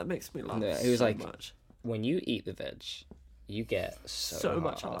about that makes me laugh. Yeah, it was so like- much. When you eat the veg, you get So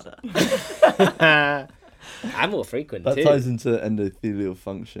much hard. harder. And more frequent That too. ties into endothelial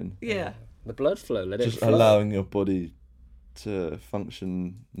function. Yeah. The blood flow, let it Just flow. allowing your body to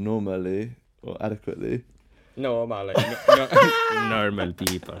function normally or adequately. Normal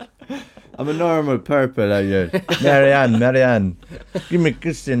people. I'm a normal purple, are you? Marianne, give me a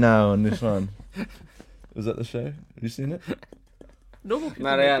kiss now on this one. Was that the show? Have you seen it? Normal people.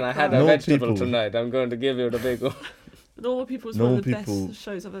 Marianne, I had a Normal vegetable people. tonight. I'm going to give you the big one. Normal People is Normal one of the People. best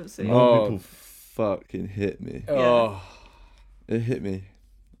shows I've ever seen. Normal Oh. people fucking hit me. Oh, It hit me.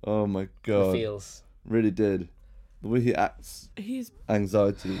 Oh my the god. feels. Really did. The way he acts He's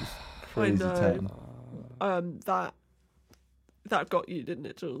anxiety is crazy know. 10. that got you, didn't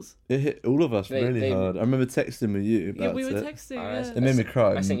it, Jules? It hit all of us They- really hard. I remember texting with you Yeah, about we were it. texting. Oh, Yeah, It made me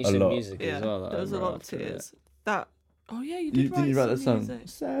cry I sent you a some lot. music yeah. as well. There was a lot of after it. tears. That. Oh yeah, you Didn't you write that some song? music.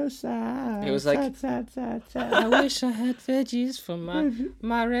 So sad. It was like- sad. I wish I had veggies for my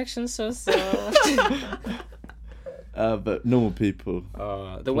erection so soft. But normal people.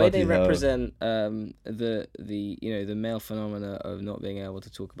 The way they Bloody hell. represent the male phenomena of not being able to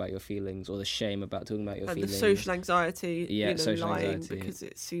talk about your feelings or the shame about talking about your And feelings. the social anxiety. Yeah, social lying anxiety. because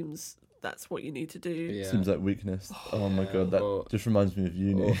it seems that's what you need to do. Yeah. Seems like weakness. Oh my god, that Or- just reminds me of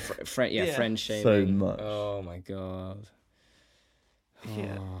uni. Or Yeah. friend shaming. So much. Oh my god.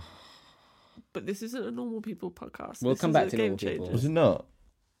 Yeah. Oh. But this isn't a normal people podcast. We'll This come is back a to Game normal people. Changers. Was it not?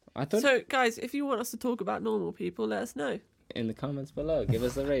 I thought So, guys, if you want us to talk about normal people, let us know in the comments below, give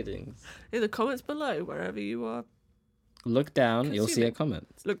us the ratings. in the comments below, wherever you are. Look down, you'll see a Consuming. comment.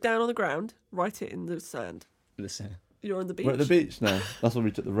 Look down on the ground, write it in the sand. Listen, You're on the beach. We're at the beach now. That's where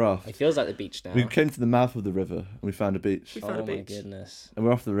we took the raft. it feels like the beach now. We came to the mouth of the river and we found a beach. We found a Oh my beach. goodness. And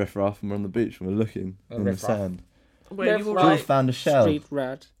we're off the riff raft and we're on the beach and we're looking Oh, in the riff raft. sand. Where you were Right. Jules right. found a shell. Street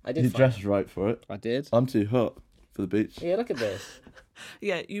rat. I did. He find- dressed right for it. I did. I'm too hot for the beach. Yeah, look at this.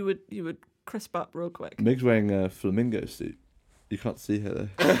 Yeah, you would crisp up real quick. Meg's wearing a flamingo suit. You can't see her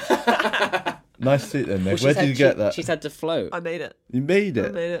though. Nice suit then, Meg. Well, Where did you get that? She's had to float. I made it. You made I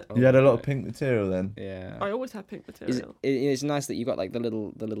it. made it. You had a lot of right. pink material then. Yeah. I always have pink It's, material. it's nice that you got like the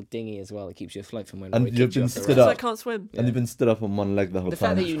little dinghy as well that keeps you afloat from when And Roy you've kicked you been off the stood Because raft. I can't swim. And you've been stood up on one leg the whole The time.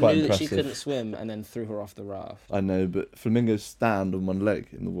 fact that which you is knew quite that impressive. she couldn't swim and then threw her off the raft. I know, but flamingos stand on one leg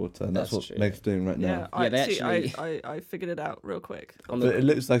in the water, and that's That's what true. Meg's doing right Yeah, now. Yeah, they see, actually- I figured it out real quick. On But the- it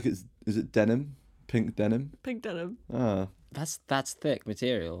looks like is it denim? Pink denim? Pink denim. Ah. That's thick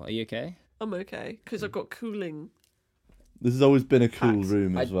material. Are you okay? I'm okay because I've got cooling. This has always been a cool Packs.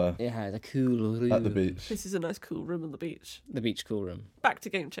 room as well. Yeah, the cool room. At the beach. This is a nice cool room on the beach. The beach cool room. Back to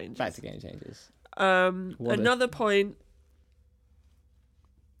Game Changers. Back to Game Changers. What a- Another point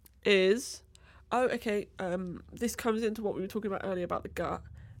is, this comes into what we were talking about earlier about the gut,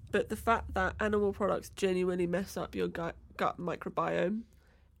 but the fact that animal products genuinely mess up your gut microbiome,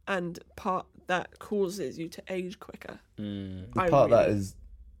 and part that causes you to age quicker. Mm. The I part that really- is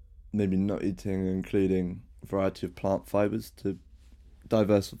maybe not eating, including a variety of plant fibres to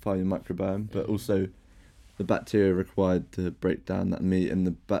diversify your microbiome, but also the bacteria required to break down that meat and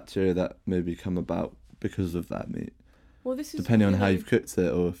the bacteria that maybe come about because of that meat, Well, this is depending on you how know, you've cooked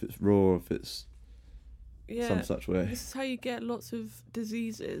it or if it's raw or if it's yeah, some such way. This is how you get lots of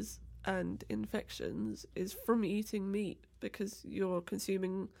diseases and infections is from eating meat, because you're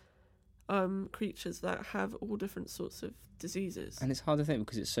consuming creatures that have all different sorts of diseases. And it's hard to think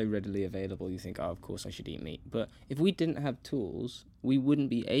because it's so readily available. You think, oh, of course I should eat meat. But if we didn't have tools, we wouldn't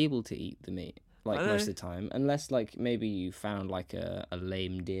be able to eat the meat like I know. most of the time, unless like maybe you found like a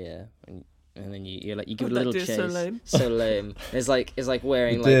lame deer and then you like you give it a That little deer's chase. so lame. So lame. It's like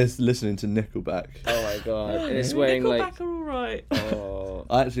wearing The like deer's listening to Nickelback. oh my god, and it's wearing Nickelback like are all right. oh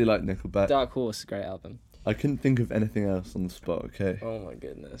I actually like Nickelback. Dark Horse, great album. I couldn't think of anything else on the spot, okay? Oh my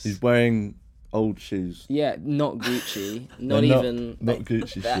goodness. He's wearing old shoes. Yeah, not Gucci, not They're even not like,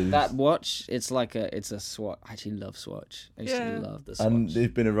 Gucci that, shoes. that watch. It's a Swatch. I actually love Swatch. I used Yeah. to love the Swatch. And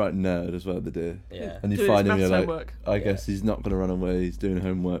they've been a right nerd as well, the deer. yeah. And you Doing find his him, you're maths like, homework. I Yeah. guess he's not going to run away, he's doing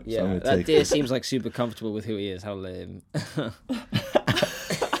homework, so I'm Yeah, going to that take deer it. seems like super comfortable with who he is. How lame.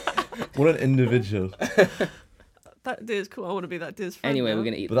 What an individual. That deer's cool. I want to be that deer's friend. Anyway, now. we're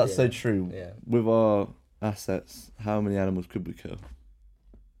gonna eat. But the that's so deer. true. Yeah. With our assets, how many animals could we kill?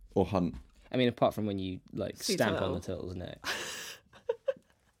 Or hunt? I mean, apart from when you like Sea stamp turtle. on the turtle's neck.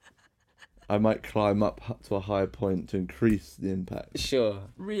 I might climb up to a higher point to increase the impact. Sure.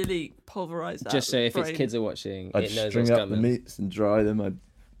 really pulverize that. Just so if its brain. kids are watching, I'd it knows string what's up the coming. meats and dry them. I'd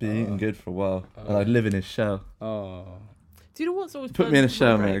be eating good for a while. And I'd live in his shell. Oh. Do you know what's always Put me in a burned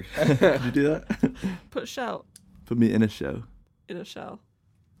shell, my Meg. brain? Could you do that? Put a shell Put me in a shell. in a shell.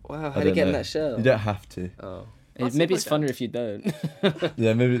 Wow. I How do you don't get in know. that shell? You don't have to. Oh. I'll see Maybe my it's dad. funner if you don't.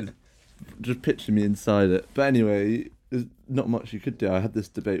 Yeah, maybe just picture me inside it. But anyway, there's not much you could do. I had this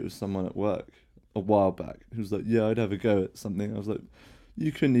debate with someone at work a while back who was like, yeah, I'd have a go at something. I was like,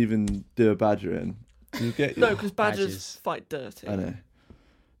 you couldn't even do a badger in. You get No, because badgers Badgers. fight dirty. I know.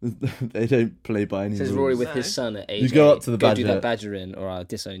 They don't play by any Says rules. Rory with No. his son at age You go 8, up to the go do badger. that badger in, or I'll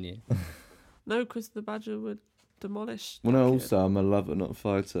disown you. No, because the badger would demolish. Well, that no, kid. also, I'm a lover, not a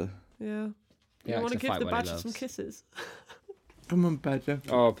fighter. Yeah. He You likes want to to give fight the what he badger some loves. kisses. Come on, badger.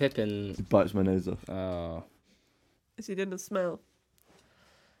 Oh, Pippin. He bites my nose off. Oh. As he didn't smell.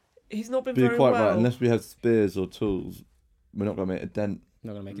 He's not been But you're very quite well. right. Unless we have spears or tools, we're not going to make a dent.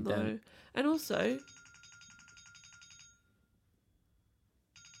 Not gonna make a No. dent. And also,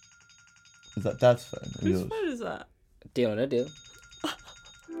 Is that Dad's phone? Or whose yours? phone is that? Deal or no deal.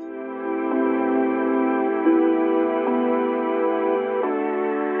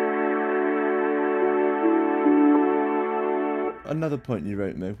 Another point you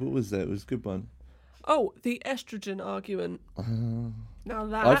wrote, Meg. What was that? It was a good one. Oh, the estrogen argument. Now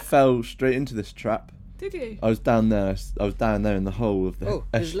that I fell straight into this trap. did you? I was down there. I was down there in the hole of the Oh,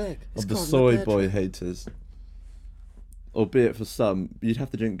 his leg. It's of the gone, soy the boy bedroom. haters. Albeit for some, you'd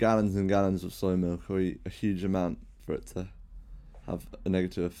have to drink gallons and gallons of soy milk or eat a huge amount for it to have a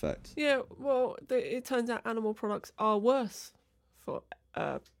negative effect. Yeah. Well, it turns out animal products are worse for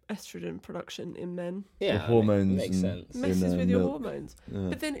estrogen production in men. Yeah, The hormones makes and- sense. Messes with your milk. hormones. Yeah.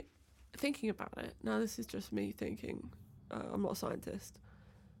 But then, thinking about it, now this is just me thinking, I'm not a scientist.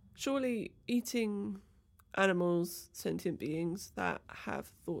 Surely eating animals, sentient beings that have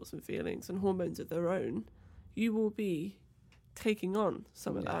thoughts and feelings and hormones of their own, you will be taking on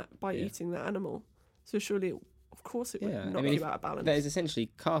some of that by eating that animal. So surely, of course, it would knock you out of balance. That is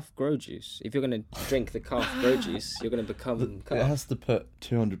essentially calf grow juice. If you're going to drink the calf grow juice, you're going to become calf. It has to put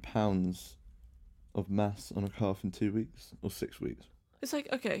 200 pounds of mass on a calf in 2 weeks or 6 weeks. It's like,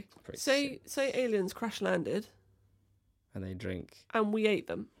 okay, Pretty say aliens crash landed And they drink. and we ate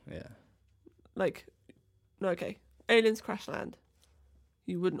them. Yeah. Like, no, okay, aliens crash land.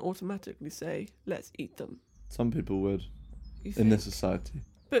 You wouldn't automatically say, let's eat them. Some people would You in think? this society.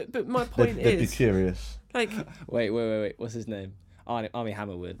 But my point They'd be is, curious. like, Wait. What's his name? Army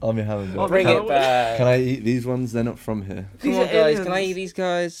Hammer would. Army Hammer. Oh, Bring Hammer it would. back. Can I eat these ones? They're not from here. Come These on, are guys. Can I aliens. eat these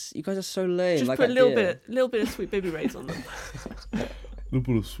guys? You guys are so lame. just like put a that little bit of Sweet Baby Ray's on them. Don't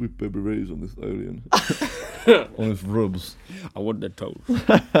put a Sweet Baby Ray's on this alien. on his rubs. I wouldn't have told.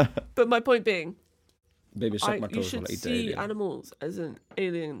 But my point being, Baby, suck my you toes should while I eat the see alien. animals as an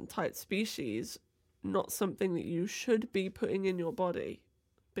alien type species, not something that you should be putting in your body,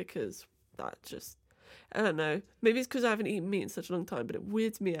 because that just, I don't know. Maybe it's because I haven't eaten meat in such a long time, but it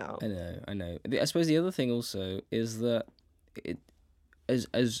weirds me out. I know. I suppose the other thing also is that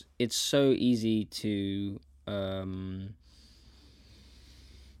as it's so easy to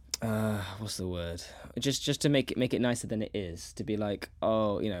what's the word? Just to make it nicer than it is. To be like,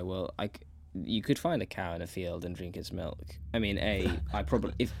 oh, well, you could find a cow in a field and drink its milk. I mean, I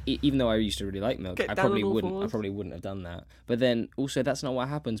probably even though I used to really like milk, Get I down probably on all wouldn't. I fours. probably wouldn't have done that. But then also that's not what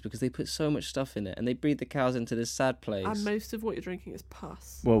happens because they put so much stuff in it and they breed the cows into this sad place. And most of what you're drinking is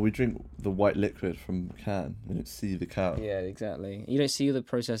pus. Well, we drink the white liquid from can. You don't see the cow. Yeah, exactly. You don't see the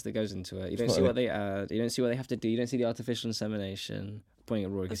process that goes into it. You don't not see like- what they add. You don't see what they have to do. You don't see the artificial insemination. Pointing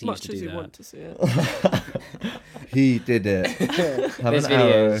at Roy because As he used much to as do you that. want to see it. He did it. Have There's an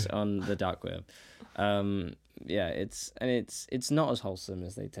arrow. videos on the dark web. Yeah, it's not as wholesome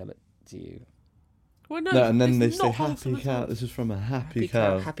as they tell it to you. Well, no, No, and then it's they not say wholesome happy at all. cow. This is from a happy Happy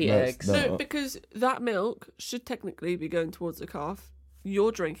cow, cow. happy No, it's eggs. No, not. because that milk should technically be going towards the calf.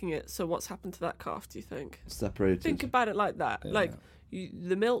 You're drinking it, so what's happened to that calf, do you think? Separated. Think about it like that. Yeah. Like,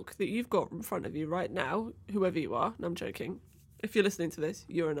 the milk that you've got in front of you right now, whoever you are, and I'm joking, if you're listening to this,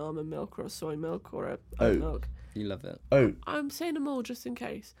 you're an almond milk or a soy milk or a oat milk. You love it. Oh, I'm saying them all just in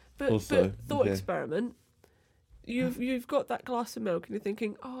case. But Also, thought okay. experiment. You've got that glass of milk and you're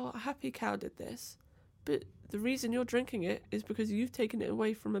thinking, oh, a happy cow did this. But the reason you're drinking it is because you've taken it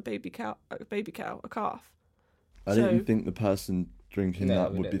away from a calf. I So- didn't think the person drinking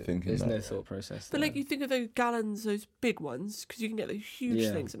that would be thinking There's that. no thought process. But there. like you think of those gallons, those big ones, because you can get those huge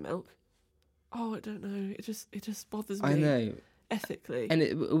Yeah. things of milk. Oh, I don't know. It just bothers me. I know, Ethically. and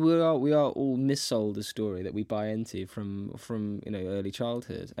we are all missold a story that we buy into from early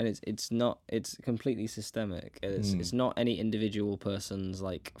childhood, and it's completely systemic. It's not any individual person's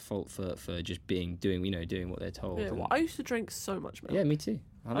like fault for just doing what they're told. Yeah, well, I used to drink so much milk. Yeah, me too.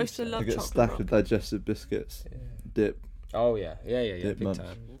 I used to 100%. love I get a chocolate stack milk. of digestive biscuits. Dip. Oh yeah, Dip big munch.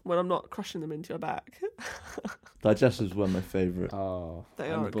 time. When I'm not crushing them into your back. Digestives were my favourite. Oh, They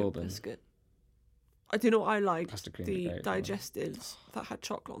and are the a good bourbon. biscuit. I do know what I liked, Pasta cream the is very good. digestives that had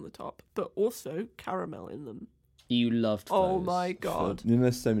chocolate on the top, but also caramel in them. You loved those. Oh my god. You know,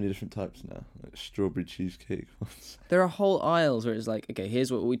 there's so many different types now. Like strawberry cheesecake ones. There are whole aisles where it's like, okay,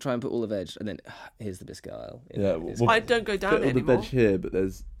 here's what we try and put all the veg, and then here's the biscuit aisle. Yeah, It's- well, I don't go down Bit it of the anymore. veg here, but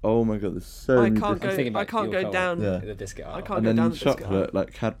there's oh my god, there's so I many can't different. go. thinking I about can't your go colour. down. Yeah. the biscuit aisle. I can't And go down then the biscuit chocolate, aisle.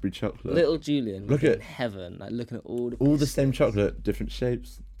 like Cadbury chocolate. Little Julian, Look was at- in heaven, like looking at all the all the biscuits. same chocolate, different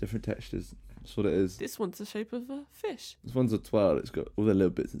shapes, different textures. That's what it is. This one's the shape of a fish. This one's a twirl. It's got all the little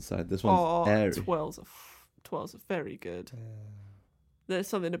bits inside. This one's Oh, airy. twirls are very good. There's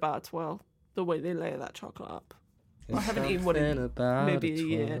something about a twirl, the way they layer that chocolate up. I haven't eaten one in Something about maybe a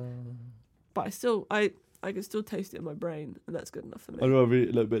year. twirl. But I can still taste it in my brain, and that's good enough for I'd me. rather eat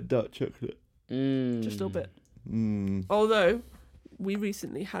a little bit of dark chocolate. Just a little bit. Mm. Although, we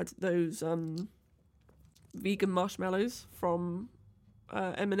recently had those vegan marshmallows from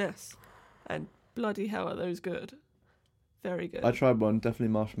M&S, and bloody hell are those good. Very good. I tried one, definitely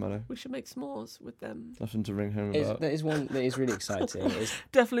marshmallow. We should make s'mores with them. Nothing to ring home Is, about. there is one that is really exciting. It's,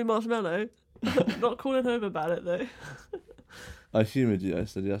 Definitely marshmallow. Not calling home about it, though. I humoured you. I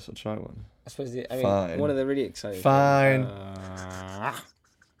said yes, I'll try one. I suppose one Fine. of the really exciting. Fine.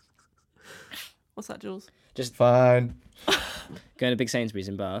 What's that, Jules? Just Fine. going to Big Sainsbury's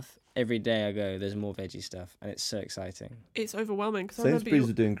in Bath, every day I go, there's more veggie stuff, and it's so exciting. It's overwhelming because I remember Sainsbury's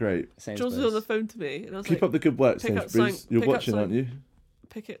are doing great. Jules was on the phone to me, and I was Keep like, up the good work, pick up Sainsbury's. something- You're pick up watching, aren't you?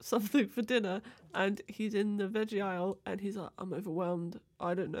 pick up something for dinner, and he's in the veggie aisle, and he's like, I'm overwhelmed.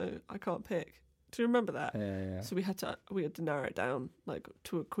 I don't know. I can't pick. Do you remember that? Yeah. So we had to narrow it down, like,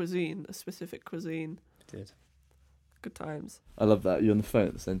 to a specific cuisine. Did. Good times. I love that. You're on the phone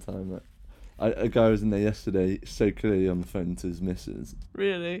at the same time. Like, a guy was in there yesterday, so clearly on the phone to his missus.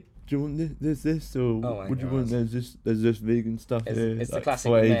 Really? Do you want this? There's this, or Oh my would you want? God. There's this vegan stuff here. It's the Like, classic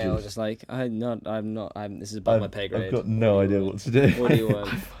for male, ages. just like, I'm not, this is above my pay grade. I've got no What do you idea want? what to do. What do you want?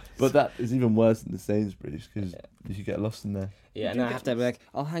 But that is even worse than the Sainsbury's because you could get lost in there. Yeah, and do then I get have to be like,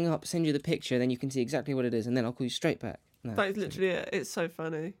 I'll hang up, send you the picture, then you can see exactly what it is, and then I'll call you straight back. No, That is literally it. It's so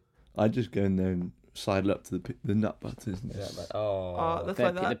funny. I just go in there and sidle up to the nut butters. And Is that just- like, that's the,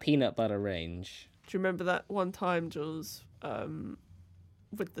 like that. the peanut butter range. Do you remember that one time, Jules,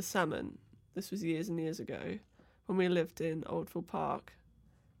 with the salmon? This was years and years ago, when we lived in Oldfield Park,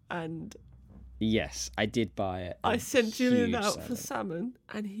 and Yes, I did buy it. I sent Julian huge out for salmon. salmon,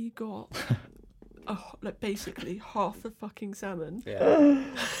 and he got like basically half the fucking salmon. Yeah,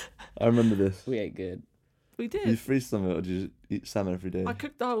 I remember this. we ate good. We Do you did. freeze some of it or do you just eat salmon every day? I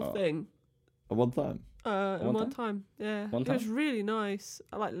cooked the whole Oh. thing At one time? in One one time. Yeah, One it was time? really nice.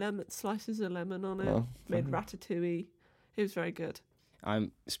 I like slices of lemon on it. Oh, Made fair ratatouille. It was very good,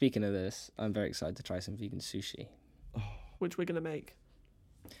 I'm speaking of this. I'm very excited to try some vegan sushi which we're gonna make.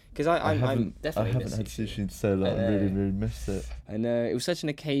 because I'm haven't definitely had miss sushi in so long. I I really, know. really missed it. I know it was such an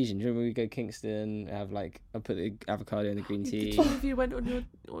occasion. Do you remember we go Kingston? Have like I put the avocado in the green The tea. two of you went on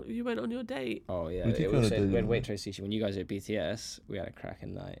your date. Oh yeah, We did it kinda was do, we had yeah. Waitrose sushi when you guys were at BTS. We had a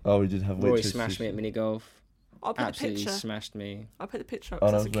cracking night. Oh, we did have Roy Waitrose smashed me sushi. at mini golf. I'll put the Absolutely picture. smashed me. I'll put the picture up. Oh,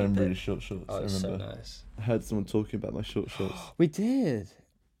 and I 'cause was that's a wearing cute really bit. short shorts. Oh, I it's so remember. nice. I heard someone talking about my short shorts, We did.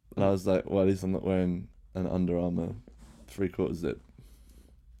 and I was like, "Well, at least I'm not wearing an Under Armour 3/4 zip."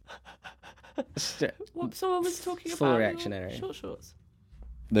 What someone was talking Full about? reactionary. Short shorts.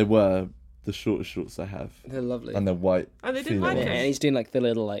 They were the shortest shorts I have, They're lovely. and they're white. And they didn't Feel like it. Yeah, it. and he's doing like the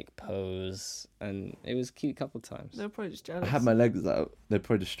little like pose, and it was cute a couple of times. They were probably just I jealous. had my legs out. They're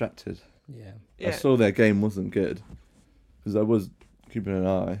probably distracted. Yeah. Yeah. I saw their game wasn't good because I was keeping an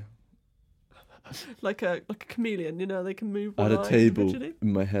eye. like a chameleon, you know, they can move. I had one a eye table individually.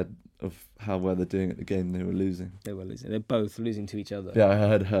 in my head of how well they're doing at the game. They were losing. They were losing. They're both losing to each other. Yeah, I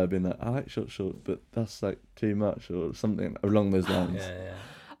heard her being like, "I like short, but that's like too much," or something along those lines. Yeah.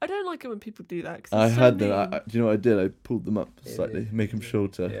 I don't like it when people do that. 'Cause I it's so heard them. mean. Do you know what I did? I pulled them up Yeah, slightly, yeah. make them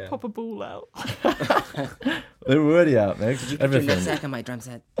shorter. Yeah. Pop a ball out. They were already out, Meg. Everything. on my drum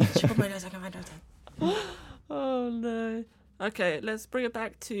set. Did you put my nutsack on my drum set? Oh no. Okay, let's bring it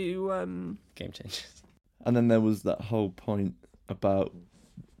back to Game changers. And then there was that whole point about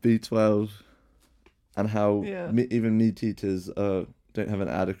B12 and how Yeah. even meat eaters don't have an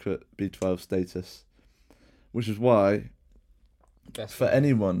adequate B12 status, which is why Best for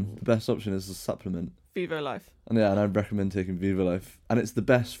anyone the best option is a supplement. Vivo Life. And yeah, and I'd recommend taking Viva Life, and it's the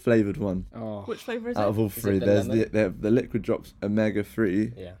best flavored one Oh. Which flavour is out it? of all Is it three. the There's lemon? they have the Liquid Drops Omega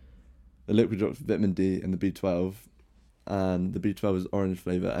 3, Yeah. the Liquid Drops Vitamin D, and the B12, and the B12 is orange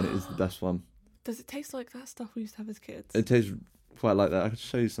flavor, and it is the best one. Does it taste like that stuff we used to have as kids? It tastes quite like that. I could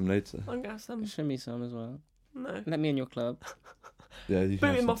show you some later. I'm gonna have some. Show me some as well. No. Let me in your club. Yeah, you can Boot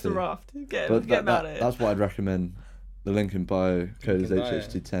have him some off the too. raft. Get But him out of here. that's what I'd recommend. The link in bio, code is Link in bio.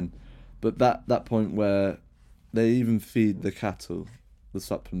 HHT10. But that point where they even feed the cattle the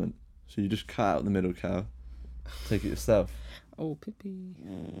supplement, so you just cut out the middle cow, take it yourself. Oh, Pippi.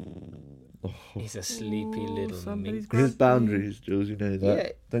 Oh. He's a sleepy Ooh, little somebody's mink. grabbed His boundaries, Jules, you know that.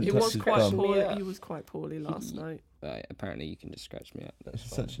 Yeah, Don't He touch was his quite bum. Me poorly. up. He was quite poorly last night. Right, apparently you can just scratch me up. That's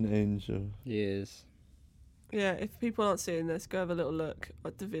He's fine. such an angel. He is. Yeah, if people aren't seeing this, go have a little look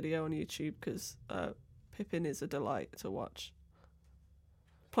at the video on YouTube because Pippin is a delight to watch.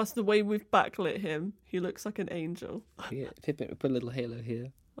 Plus, the way we've backlit him, he looks like an angel. Yeah, Pippin, put a little halo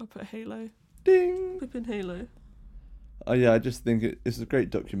here. I'll put Halo. Ding! Pippin Halo. Oh yeah, I just think it's a great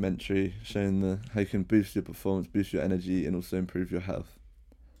documentary showing how you can boost your performance, boost your energy, and also improve your health.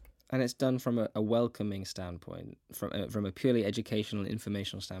 And it's done from a welcoming standpoint, from a purely educational and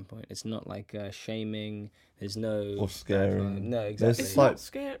informational standpoint. It's not like shaming. There's no Or scaring. No, There's exactly. It's slight not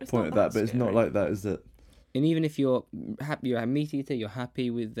scary. It's Point not at that, but it's not scary. like that, is it? And even if you're happy, you're a meat eater, you're happy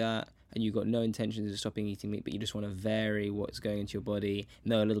with that, and you've got no intentions of stopping eating meat, but you just want to vary what's going into your body,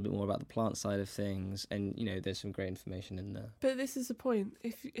 know a little bit more about the plant side of things, and there's some great information in there. But this is the point.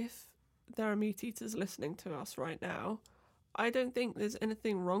 If there are meat eaters listening to us right now, I don't think there's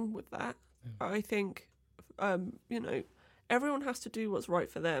anything wrong with that. I think, everyone has to do what's right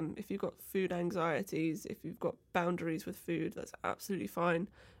for them. If you've got food anxieties, if you've got boundaries with food, that's absolutely fine.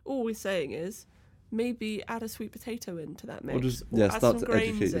 All we're saying is maybe add a sweet potato into that mix. Or just add start some to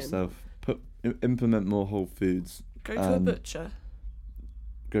grains educate in. yourself. Implement more whole foods. Go to a butcher.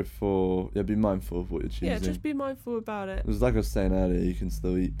 Go for be mindful of what you're choosing. Yeah, just be mindful about it. Because like I was saying earlier, you can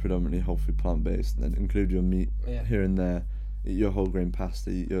still eat predominantly whole food, plant based, and then include your meat here and there. Eat your whole grain pasta,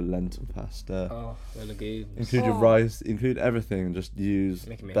 eat your lentil pasta. Oh, the legumes. Include your rice, include everything, and just use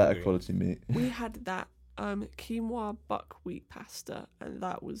better hungry. quality meat. We had that quinoa buckwheat pasta, and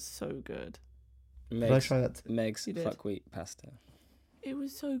that was so good. Did I try that? Meg's You did. buckwheat pasta. It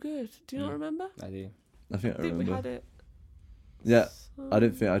was so good. Do you not remember? I do. I think I remember. We had it. Yeah, So- I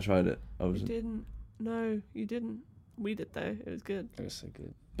didn't think I tried it. I You wasn't. didn't. No, you didn't. We did though. It was good. It was so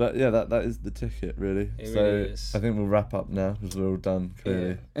good. But yeah, that is the ticket really. It So really is. I think we'll wrap up now because we're all done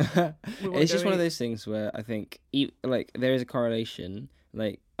clearly. Yeah. We wanna It's just go one of eat. those things where I think, like, there is a correlation.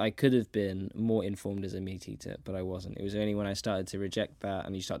 Like, I could have been more informed as a meat eater, but I wasn't. It was only when I started to reject that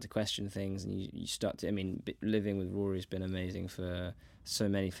and you start to question things and you start to, living with Rory's been amazing for so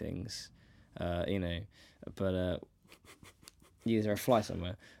many things, but is there a fly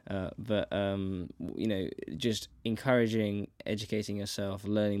somewhere? Just encouraging, educating yourself,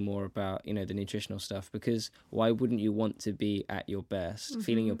 learning more about, the nutritional stuff, because why wouldn't you want to be at your best,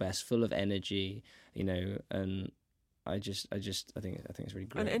 feeling your best, full of energy, and I think it's really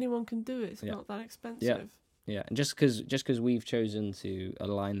great. And anyone can do it. It's Yeah. not that expensive. Yeah, and just because we've chosen to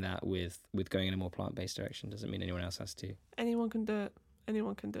align that with going in a more plant-based direction doesn't mean anyone else has to. Anyone can do it.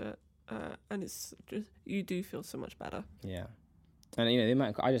 Anyone can do it. And it's just, you do feel so much better. Yeah. And the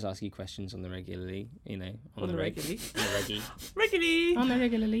amount I just ask you questions on the regularly, On the regularly. regularly. Regularly. On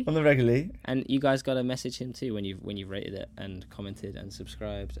the regularly, And you guys got to message him too when you've rated it and commented and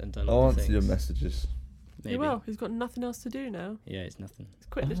subscribed and done I'll all the answer your things. messages. Maybe. Well, he's got nothing else to do now. Yeah, it's nothing. He's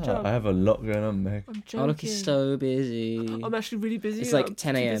quit this Ah, job. I have a lot going on, Meg. I'm joking. Oh, look, he's so busy. I'm actually really busy. It's like I'm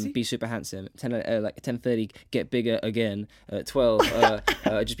 10 too a.m. busy. Be super handsome. 10:30. Get bigger again. 12.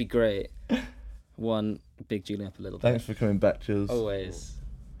 Just be great. 1. Big Julian up a little bit. Thanks for coming back, Jules. Always.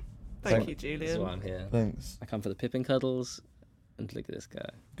 Thank you, This is Julian. why I'm here. Thanks. I come for the Pippin cuddles, and look at this guy.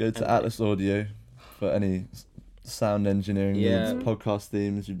 Go to And- Atlas Audio for any sound engineering Yeah. needs, podcast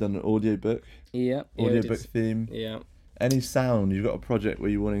themes. You've done an audiobook, Yeah. audiobook theme. Yeah. Any sound, you've got a project where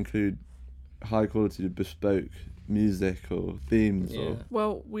you want to include high quality bespoke music or themes Yeah. or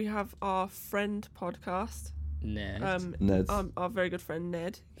Well, we have our friend podcast. Ned. Neds. Our very good friend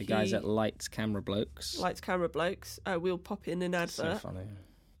Ned. the guys He at Lights Camera Blokes. Lights Camera Blokes. We'll pop in an So advert.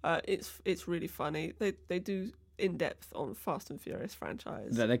 funny. It's really funny. They do in depth on Fast and Furious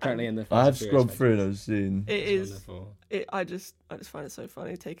franchise. They're currently in the. I Fast have and Furious scrolled through and franchise. I've seen. It It's is. wonderful. I just find it so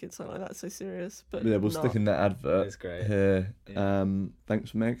funny taking something like that so serious. But Yeah, we'll not. stick in that advert It's great. here. Yeah.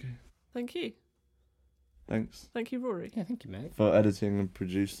 Thanks, Meg. Thank you, Thanks Rory. Yeah, thank you, mate. for editing and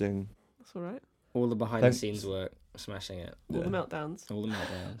producing. That's all right. All the behind Thanks. the scenes work, smashing it. All Yeah. the meltdowns. All the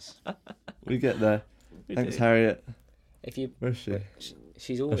meltdowns. We get there. We Thanks, do. Harriet. If you, Where is she?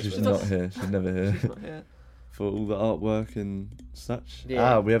 she's Oh, always she's with not us. here. She's never here. She's not here. For all the artwork and such.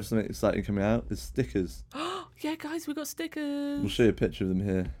 Yeah. We have something exciting coming out. There's stickers. Yeah, guys, we got stickers. We'll show you a picture of them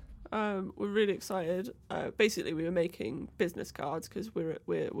here. We're really excited. Basically, we were making business cards because we're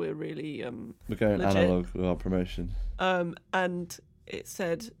really We're going Legit. analog with our promotion. and it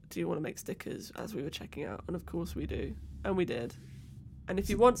said, "Do you want to make stickers?" As we were checking out, and of course we do, and we did. And if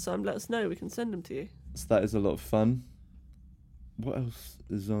you want some, let us know. We can send them to you. So that is a lot of fun. What else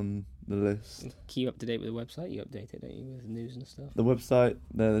is on the list? Keep you up to date with the website. You update it, don't you, with news and stuff? The website,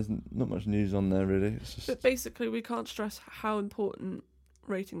 there's not much news on there really. It's just, But basically, we can't stress how important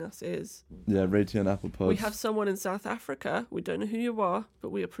rating us is. yeah, rating on Apple Pods. We have someone in South Africa. We don't know who you are, but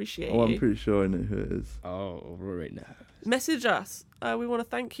we appreciate Oh, I'm you. pretty sure I know who it is. Oh, right now. Message us. We want to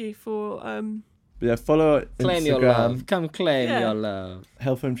thank you for But yeah, follow our Claim your Instagram. love. Come claim Yeah. your love.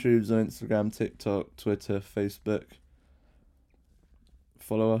 Health Home Truths on Instagram, TikTok, Twitter, Facebook.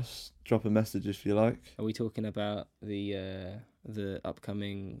 Follow us. Drop a message if you like. Are we talking about the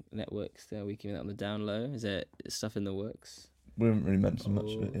upcoming networks? Are we keeping that on the down low? Is there stuff in the works? We haven't really mentioned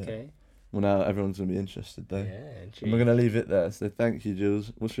much of it yet. Okay. Well, now everyone's going to be interested though. Yeah, And we're going to leave it there. So thank you,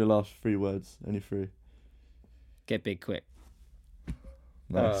 Jules. What's your last 3 words? Only 3. Get big quick.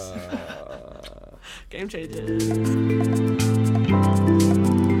 Nice. game changer.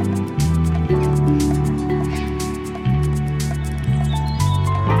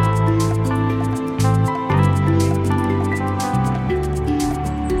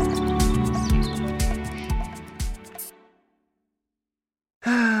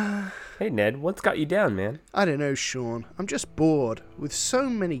 Hey, Ned, what's got you down, man? I don't know, Sean. I'm just bored with so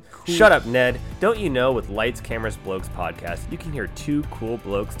many cool... Shut up, Ned. Don't you know with Lights, Cameras, Blokes podcast, you can hear two cool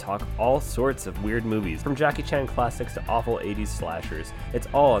blokes talk all sorts of weird movies, from Jackie Chan classics to awful 80s slashers. It's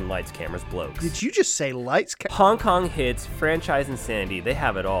all on Lights, Cameras, Blokes. Did you just say lights? Hong Kong hits, franchise insanity, they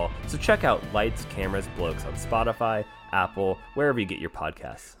have it all. So check out Lights, Cameras, Blokes on Spotify, Apple, wherever you get your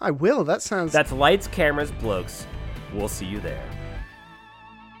podcasts. I will. That sounds... That's Lights, Cameras, Blokes. We'll see you there.